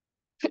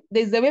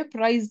 there's the way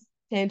price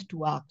tend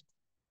to act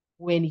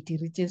when it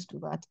reaches to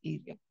that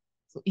area.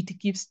 So it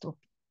keeps stopping.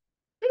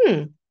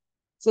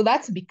 So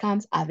that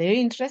becomes a very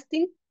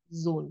interesting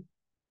zone.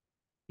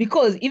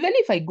 Because even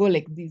if I go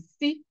like this,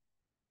 see,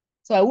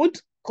 so I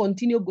won't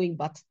continue going,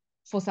 but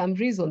for some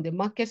reason, the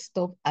market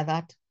stopped at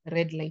that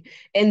red line.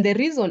 And the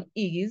reason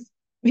is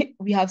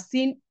we have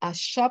seen a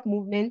sharp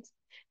movement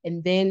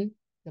and then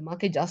the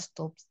market just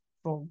stops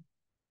from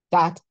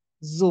that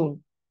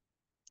zone.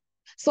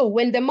 So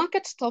when the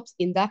market stops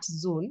in that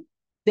zone,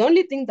 the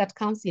only thing that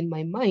comes in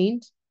my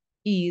mind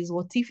is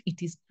what if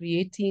it is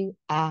creating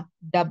a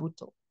double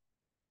top?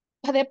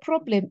 But the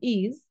problem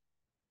is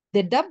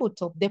the double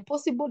top, the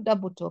possible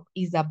double top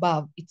is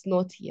above. It's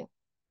not here.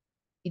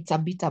 It's a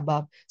bit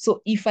above.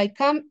 So if I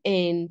come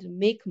and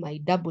make my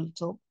double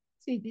top,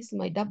 see, this is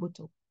my double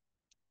top.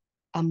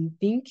 I'm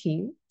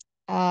thinking,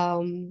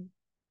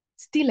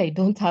 still I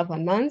don't have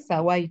an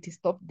answer why it is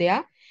stopped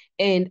there.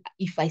 And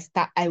if I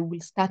start, I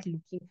will start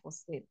looking for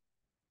sale.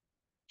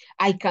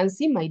 I can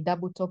see my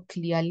double top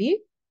clearly.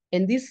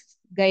 And this,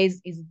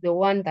 guys, is the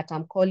one that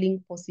I'm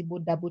calling possible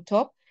double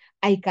top.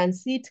 I can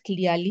see it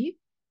clearly,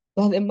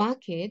 but the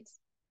market,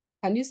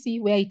 can you see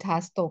where it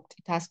has stopped?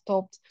 It has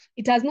stopped.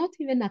 It has not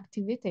even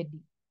activated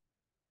it.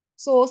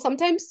 So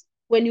sometimes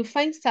when you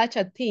find such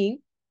a thing,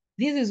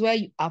 this is where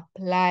you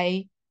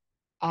apply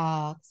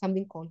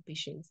something called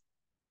patience.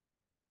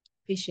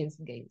 Patience,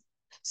 guys.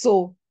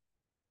 So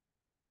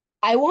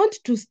I want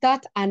to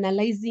start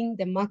analyzing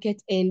the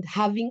market and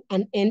having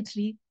an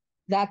entry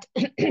that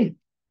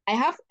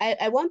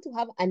I want to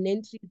have an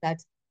entry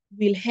that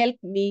will help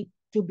me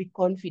to be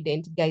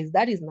confident, guys.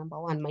 That is number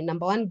one. My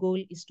number one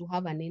goal is to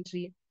have an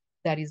entry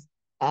that is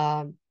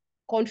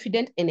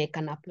confident and I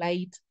can apply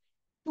it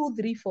 2,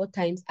 3, 4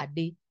 times a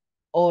day,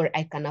 or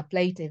I can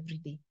apply it every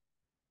day.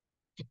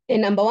 The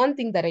number one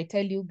thing that I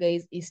tell you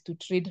guys is to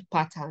trade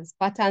patterns.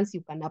 Patterns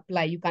you can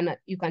apply. You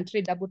can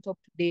trade double top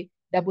today,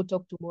 double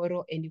top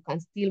tomorrow, and you can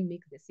still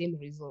make the same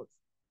results.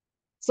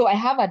 So I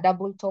have a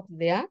double top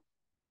there.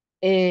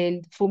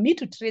 And for me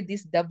to trade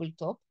this double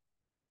top,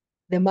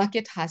 the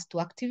market has to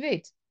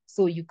activate.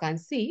 So you can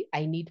see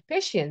I need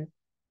patience.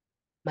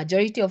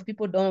 Majority of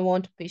people don't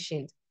want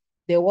patience.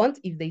 They want,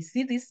 if they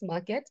see this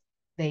market,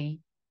 they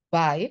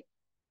buy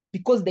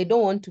because they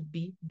don't want to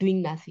be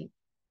doing nothing.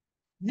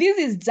 This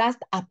is just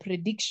a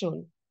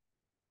prediction.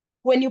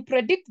 When you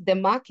predict the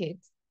market,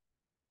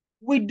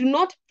 we do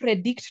not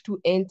predict to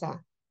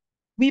enter.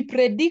 We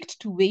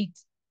predict to wait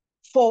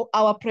for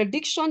our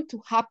prediction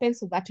to happen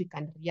so that we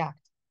can react.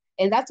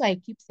 And that's why I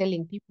keep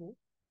telling people,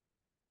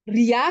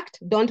 react,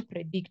 don't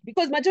predict.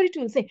 Because majority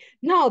will say,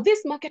 now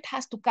this market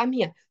has to come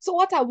here. So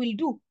what I will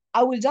do,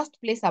 I will just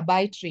place a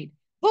buy trade.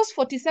 Those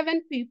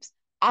 47 pips,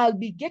 I'll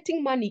be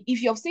getting money.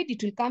 If you have said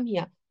it will come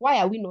here, why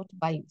are we not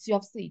buying? So you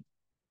have said,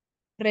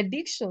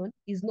 prediction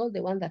is not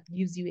the one that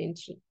gives you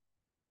entry.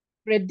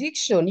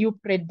 Prediction, you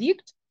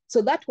predict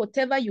so that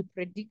whatever you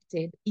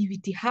predicted, if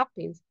it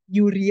happens,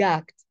 you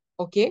react.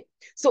 Okay.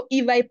 So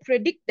if I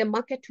predict the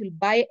market will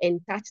buy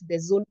and touch the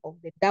zone of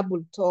the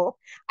double top,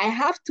 I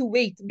have to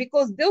wait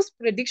because those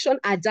predictions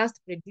are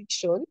just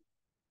predictions.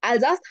 I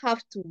just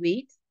have to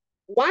wait.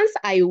 Once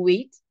I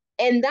wait,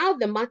 and now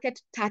the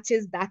market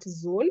touches that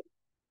zone,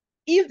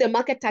 if the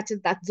market touches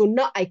that zone,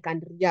 now I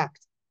can react.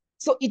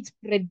 So it's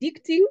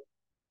predicting,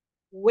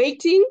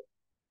 waiting,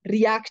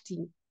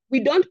 reacting.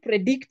 We don't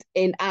predict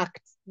and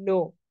act.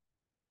 No.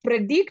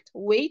 Predict,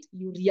 wait,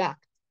 you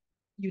react.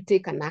 You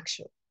take an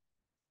action.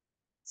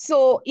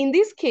 So in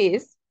this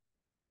case,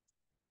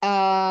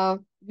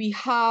 we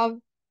have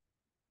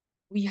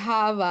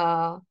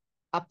a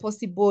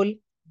possible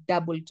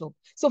double top.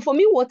 So for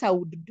me, what I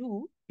would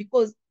do,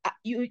 because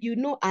you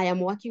know I am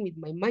working with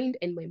my mind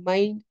and my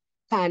mind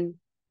can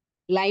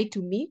lie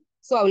to me.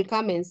 So I will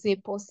come and say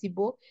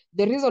possible.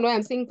 The reason why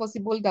I'm saying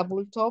possible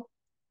double top,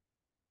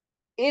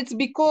 it's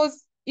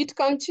because it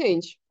can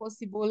change.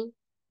 Possible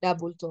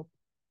double top.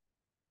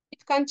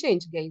 It can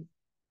change, guys.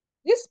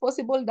 This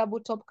possible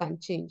double top can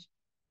change.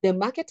 The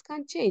market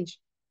can change.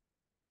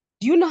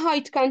 Do you know how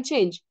it can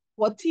change?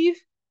 What if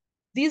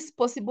this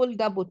possible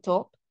double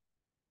top,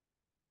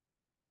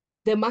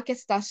 the market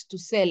starts to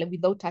sell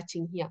without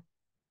touching here?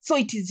 So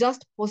it is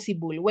just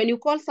possible. When you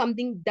call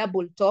something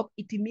double top,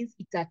 it means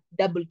it's a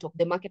double top.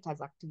 The market has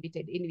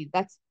activated. Anyway,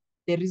 that's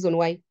the reason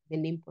why the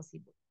name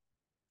possible.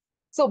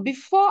 So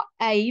before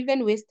I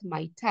even waste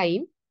my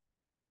time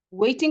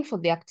waiting for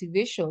the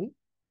activation,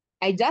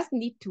 I just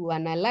need to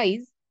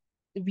analyze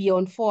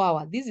beyond 4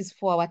 hours. This is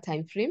 4-hour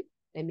time frame.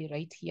 Let me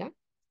write here.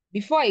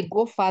 Before I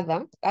go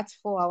further, that's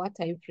 4-hour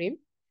time frame.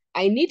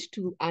 I need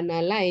to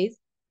analyze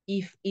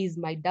if is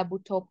my double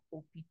top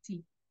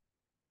OPT.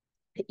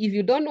 If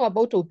you don't know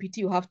about OPT,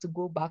 you have to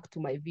go back to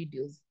my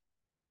videos.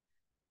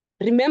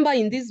 Remember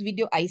in this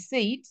video, I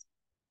said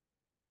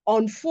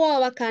on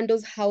 4-hour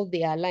candles, how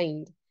they are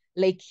aligned.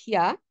 Like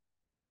here,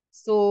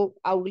 so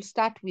I will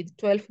start with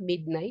 12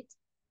 midnight.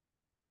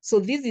 So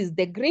this is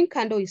the green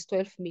candle is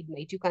 12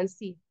 midnight. You can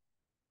see.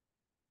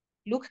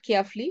 Look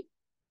carefully.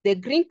 The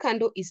green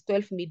candle is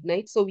 12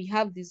 midnight. So we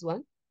have this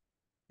one.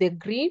 The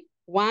green,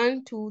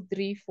 1, 2,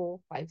 3, 4,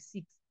 5,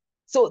 6.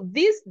 So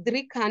these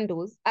 3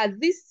 candles are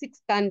these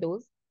 6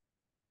 candles.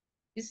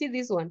 You see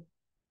this one?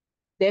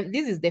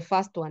 This is the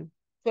first one.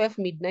 12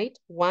 midnight,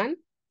 1,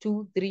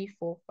 2, 3,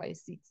 4, 5,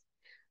 6.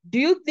 Do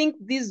you think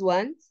these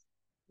ones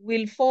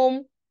will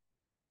form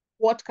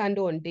what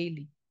candle on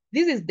daily?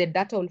 This is the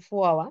data on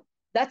 4-hour.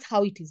 That's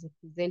how it is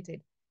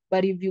represented.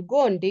 But if you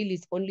go on daily,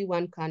 it's only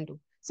one candle.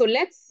 So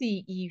let's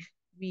see if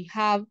we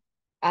have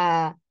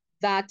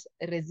that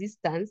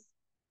resistance,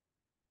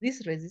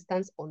 this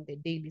resistance on the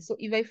daily. So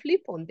if I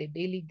flip on the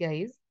daily,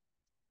 guys,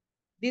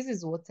 this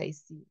is what I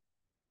see.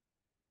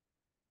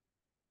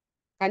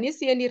 Can you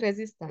see any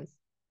resistance?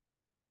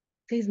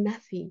 There's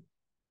nothing.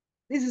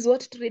 This is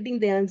what trading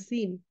the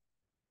unseen.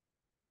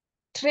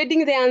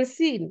 Trading the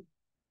unseen.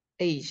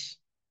 Eish.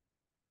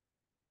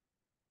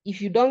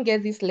 If you don't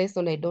get this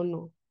lesson, I don't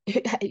know.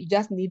 You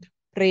just need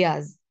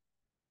prayers.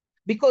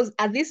 Because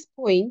at this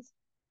point,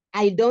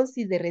 I don't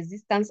see the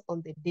resistance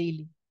on the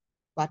daily,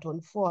 but on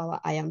 4-hour,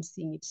 I am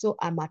seeing it. So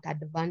I'm at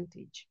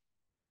advantage.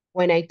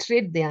 When I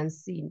trade the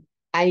unseen,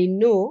 I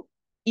know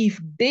if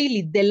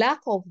daily, the lack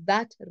of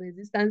that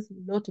resistance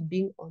not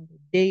being on the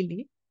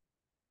daily,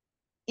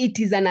 it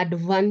is an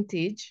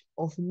advantage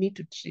of me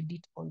to trade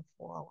it on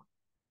 4-hour.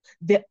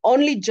 The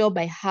only job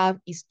I have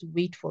is to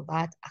wait for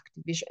that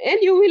activation. And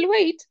you will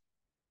wait.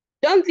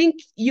 Don't think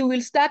you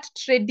will start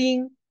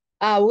trading,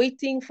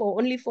 waiting for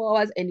only 4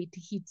 hours and it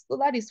hits. So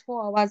that is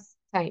 4 hours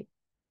time.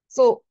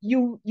 So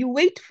you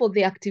wait for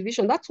the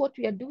activation. That's what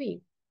we are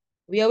doing.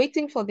 We are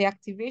waiting for the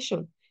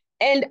activation.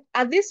 And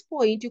at this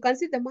point, you can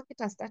see the market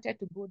has started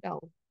to go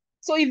down.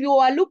 So if you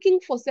are looking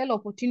for sell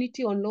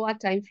opportunity on lower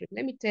time frame,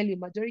 let me tell you,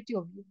 majority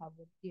of you have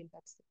already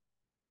entered.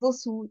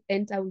 Those who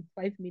enter with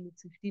 5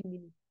 minutes, 15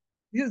 minutes,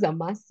 these are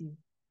massive.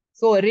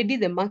 So already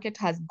the market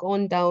has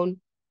gone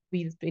down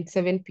with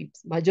 27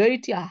 pips.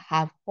 Majority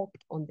have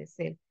hopped on the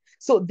sell.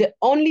 So the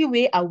only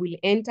way I will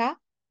enter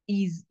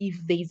is if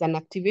there is an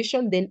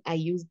activation, then I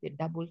use the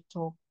double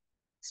top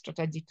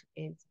strategy to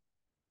enter.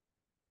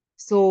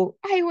 So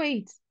I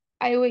wait,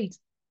 I wait,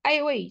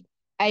 I wait,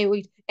 I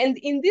wait. And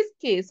in this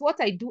case,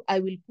 what I do, I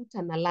will put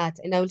an alert,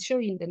 and I will show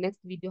you in the next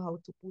video how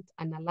to put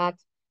an alert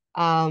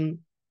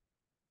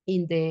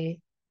in the,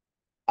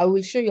 I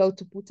will show you how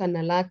to put an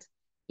alert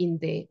in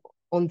the,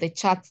 on the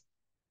chart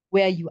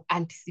where you're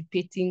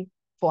anticipating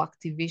for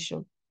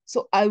activation.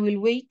 So I will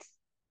wait.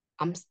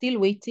 I'm still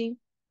waiting,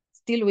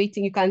 still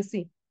waiting. You can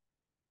see.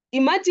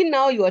 Imagine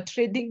now you are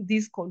trading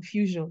this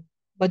confusion.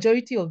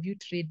 Majority of you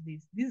trade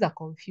this. This is a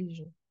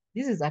confusion.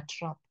 This is a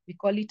trap. We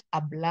call it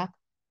a black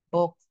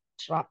box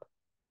trap.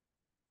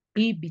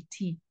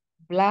 BBT,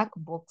 black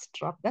box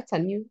trap. That's a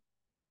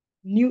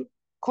new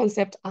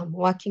concept I'm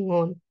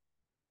working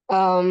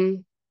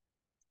on.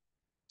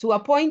 To a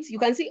point, you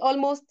can see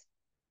almost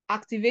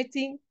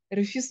activating,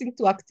 refusing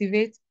to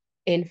activate,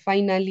 and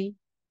finally,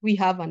 we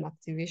have an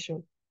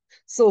activation.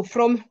 So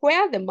from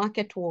where the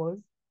market was,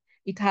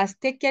 it has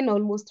taken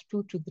almost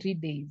 2 to 3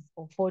 days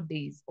or 4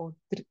 days or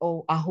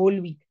a whole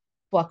week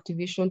for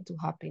activation to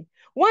happen.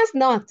 Once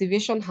now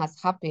activation has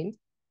happened,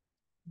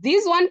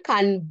 this one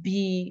can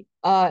be,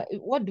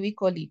 what do we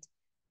call it?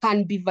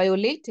 Can be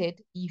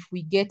violated if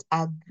we get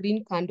a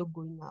green candle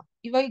going up.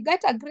 If I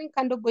get a green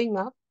candle going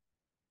up,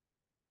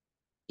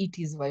 it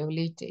is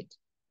violated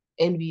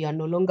and we are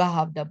no longer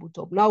have double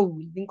top. Now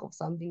we will think of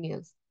something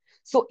else.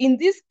 So in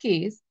this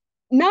case,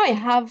 now I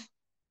have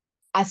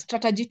a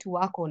strategy to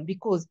work on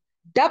because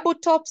double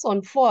tops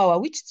on 4-hour,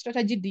 which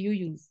strategy do you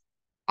use?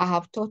 I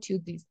have taught you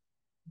this.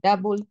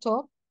 Double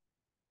top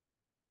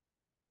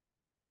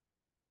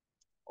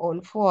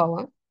on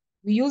 4-hour.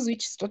 We use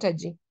which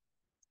strategy?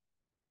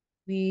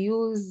 We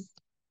use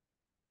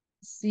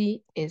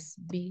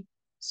CSB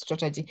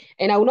strategy.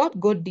 And I will not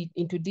go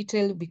into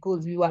detail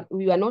because we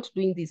were not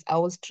doing this. I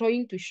was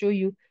trying to show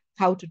you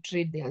how to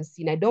trade the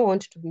unseen. I don't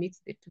want to mix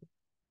the two.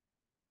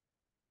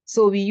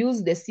 So we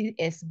use the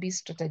CSB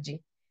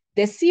strategy.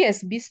 The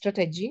CSB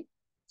strategy,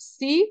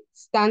 C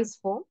stands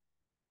for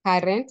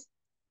current,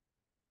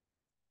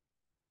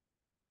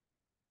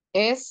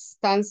 S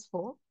stands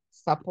for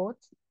support,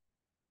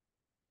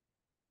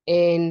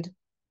 and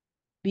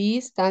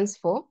B stands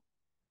for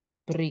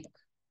break.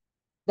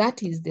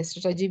 That is the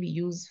strategy we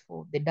use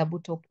for the double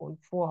top on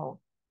 4-hour.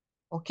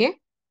 Okay?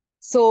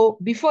 So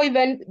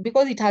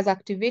because it has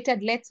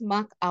activated, let's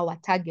mark our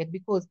target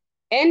because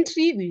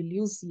entry, we'll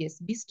use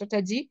CSB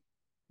strategy.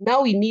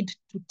 Now we need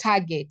to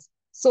target.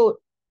 So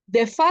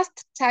the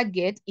first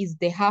target is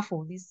the half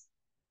of this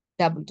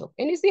double top.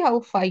 And you see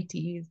how far it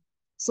is.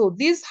 So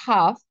this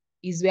half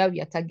is where we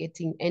are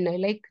targeting. And I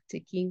like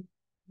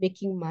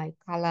making my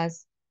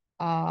colors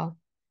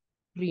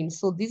green.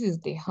 So this is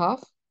the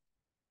half.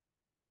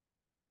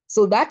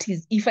 So that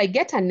is, if I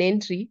get an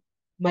entry,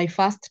 my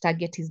first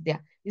target is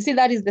there. You see,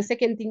 that is the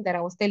second thing that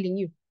I was telling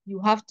you. You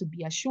have to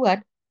be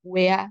assured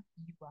where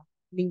you are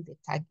doing the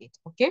target,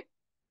 okay?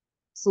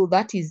 So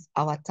that is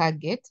our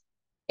target.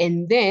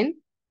 And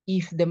then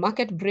if the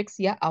market breaks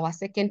here, our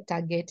second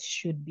target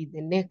should be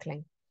the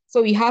neckline.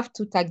 So we have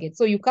two targets.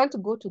 So you can't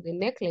go to the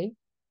neckline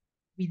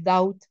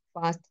without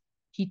first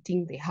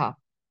hitting the half.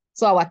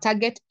 So our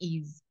target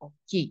is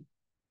okay.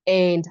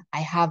 And I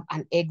have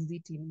an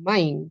exit in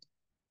mind.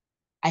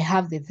 I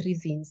have the three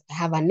things. I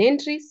have an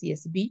entry,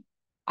 CSB,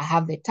 I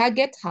have the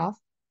target half,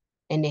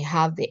 and I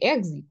have the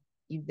exit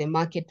if the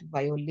market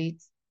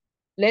violates.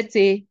 Let's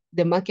say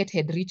the market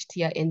had reached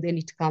here and then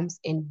it comes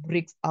and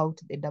breaks out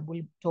the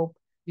double top.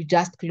 You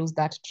just close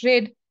that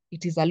trade.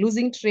 It is a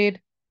losing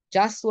trade.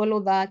 Just swallow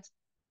that,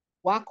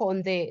 work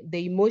on the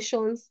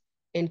emotions,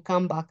 and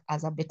come back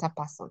as a better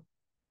person.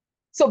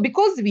 So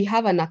because we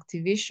have an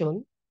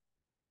activation,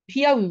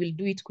 here we will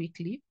do it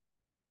quickly.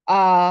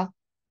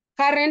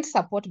 Current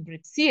support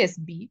break,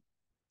 CSB.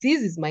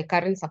 This is my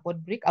current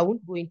support break. I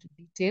won't go into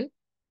detail.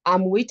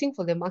 I'm waiting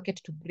for the market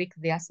to break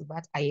there so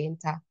that I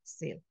enter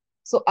sell.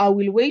 So I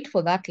will wait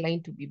for that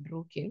line to be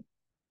broken.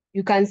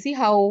 You can see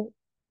how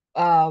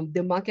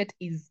the market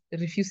is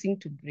refusing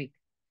to break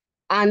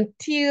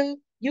until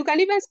you can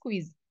even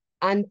squeeze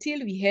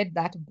until we had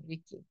that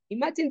breaking.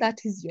 Imagine that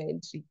is your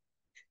entry.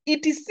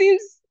 It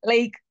seems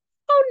like,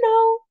 oh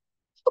no,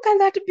 how can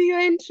that be your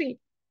entry?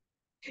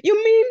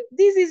 You mean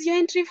this is your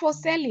entry for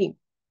selling?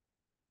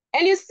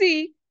 And you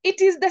see,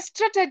 it is the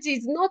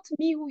strategies, not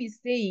me who is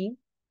saying,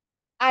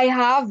 I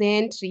have the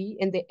entry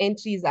and the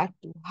entry is at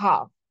to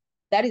half.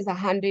 That is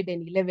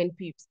 111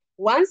 pips.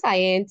 Once I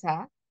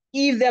enter,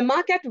 if the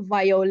market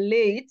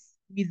violates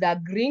with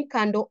a green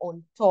candle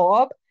on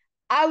top,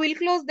 I will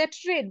close the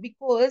trade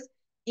because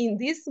in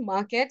this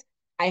market,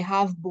 I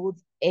have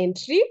both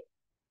entry,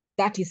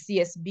 that is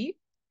CSB,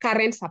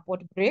 current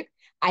support break.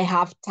 I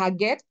have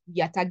target,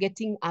 we are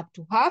targeting up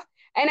to half,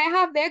 and I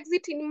have the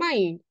exit in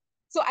mind.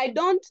 So I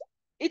don't,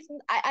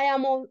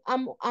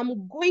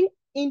 I'm going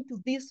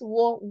into this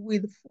war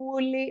with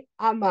fully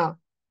armor.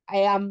 I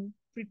am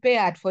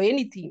prepared for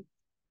anything.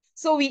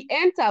 So we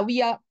enter,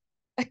 we are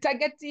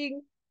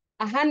targeting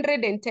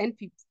 110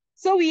 pips.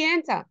 So we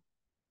enter.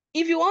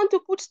 If you want to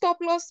put stop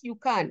loss, you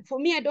can. For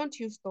me, I don't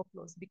use stop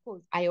loss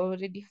because I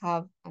already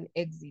have an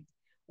exit.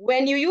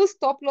 When you use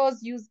stop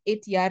loss, use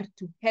ATR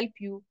to help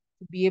you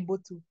to be able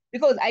to,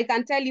 because I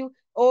can tell you,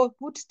 oh,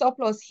 put stop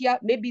loss here.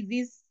 Maybe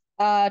this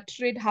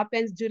trade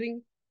happens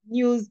during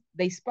news,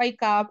 they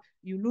spike up,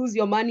 you lose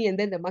your money, and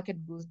then the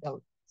market goes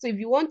down. So if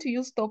you want to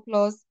use stop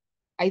loss,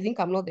 I think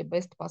I'm not the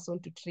best person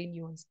to train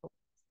you on stop.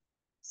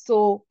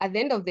 So at the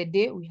end of the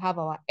day, we have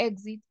our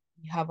exit,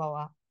 we have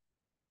our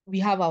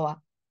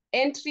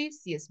entry,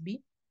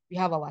 CSB, we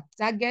have our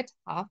target,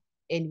 half,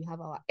 and we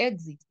have our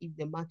exit if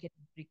the market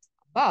breaks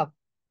above.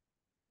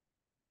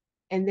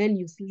 And then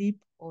you sleep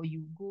or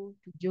you go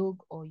to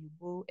jog or you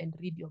go and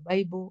read your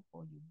Bible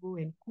or you go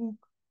and cook.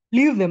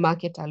 Leave the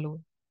market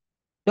alone.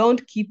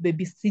 Don't keep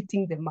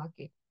babysitting the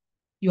market.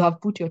 You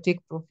have put your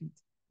take profit.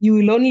 You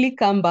will only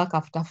come back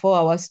after 4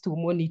 hours to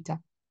monitor.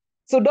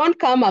 So don't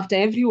come after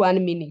every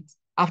 1 minute.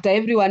 After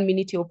every 1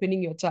 minute, you're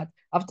opening your chart.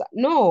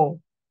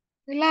 No,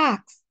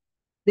 relax.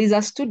 There's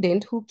a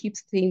student who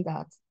keeps saying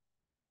that.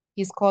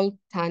 He's called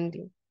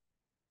Tandy.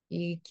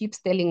 He keeps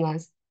telling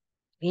us,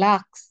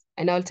 relax.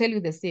 And I'll tell you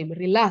the same,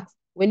 relax.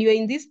 When you're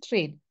in this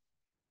trade,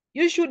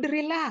 you should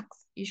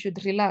relax. You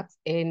should relax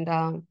and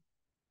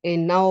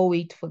now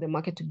wait for the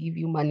market to give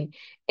you money.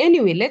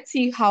 Anyway, let's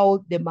see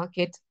how the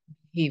market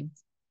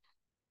behaves.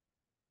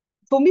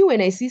 For me,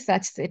 when I see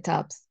such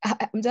setups,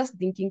 I'm just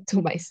thinking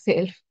to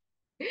myself,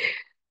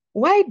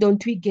 why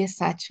don't we get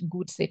such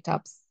good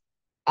setups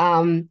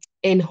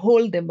and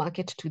hold the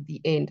market to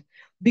the end?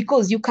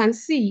 Because you can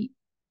see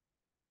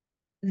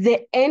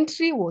the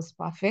entry was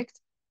perfect.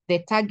 The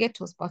target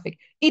was perfect.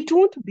 It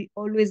won't be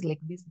always like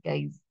this,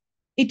 guys.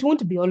 It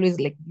won't be always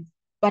like this.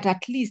 But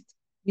at least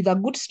with a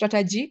good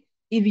strategy,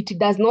 if it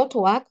does not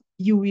work,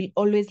 you will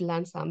always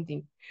learn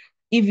something.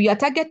 If you are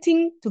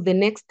targeting to the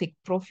next take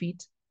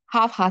profit,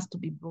 half has to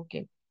be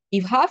broken.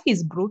 If half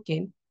is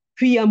broken,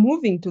 we are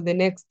moving to the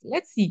next.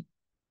 Let's see.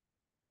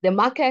 The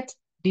market,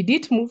 did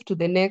it move to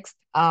the next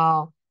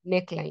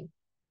neckline?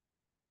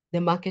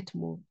 The market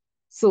moved.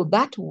 So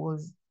that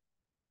was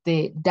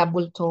the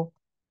double top,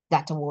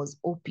 that was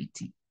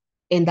OPT.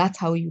 And that's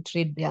how you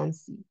trade the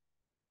unseen.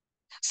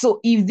 So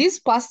if this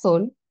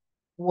person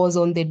was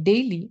on the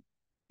daily,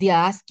 they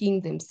are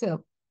asking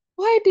themselves,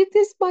 why did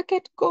this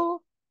market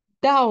go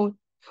down?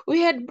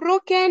 We had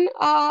broken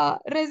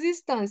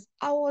resistance.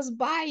 I was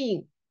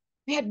buying.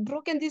 We had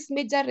broken this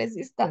major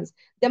resistance.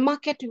 The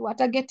market we were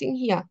targeting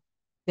here,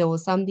 there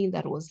was something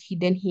that was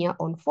hidden here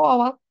on 4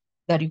 hour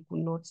that you could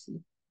not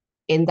see.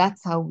 And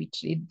that's how we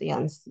trade the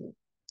unseen.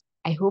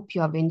 I hope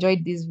you have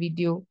enjoyed this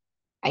video.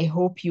 I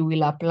hope you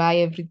will apply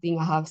everything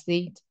I have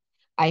said.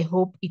 I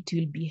hope it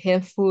will be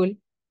helpful.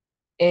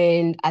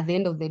 And at the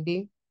end of the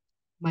day,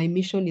 my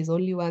mission is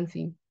only one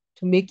thing,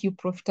 to make you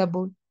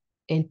profitable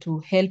and to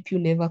help you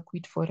never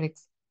quit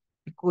Forex,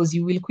 because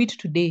you will quit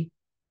today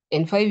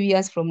and 5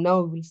 years from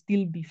now, we will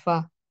still be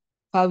far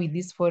with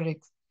this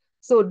Forex.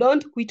 So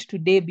don't quit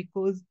today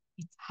because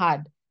it's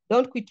hard.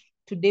 Don't quit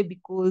today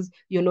because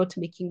you're not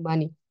making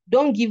money.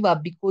 Don't give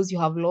up because you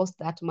have lost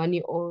that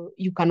money or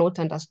you cannot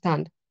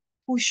understand.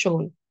 Push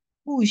on,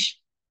 push,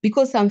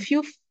 because some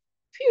few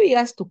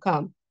years to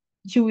come,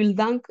 you will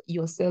thank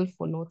yourself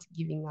for not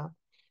giving up.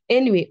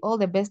 Anyway, all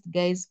the best,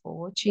 guys, for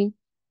watching.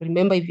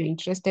 Remember, if you're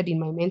interested in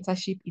my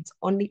mentorship, it's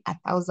only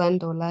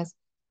 $1,000.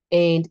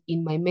 And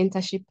in my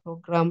mentorship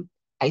program,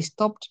 I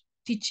stopped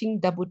teaching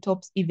double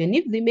tops. Even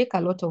if they make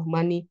a lot of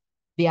money,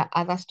 there are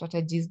other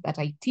strategies that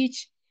I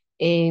teach.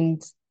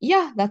 And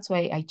yeah, that's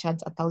why I charge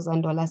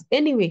 $1,000.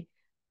 Anyway,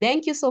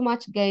 thank you so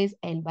much, guys,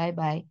 and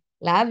bye-bye.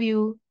 Love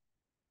you.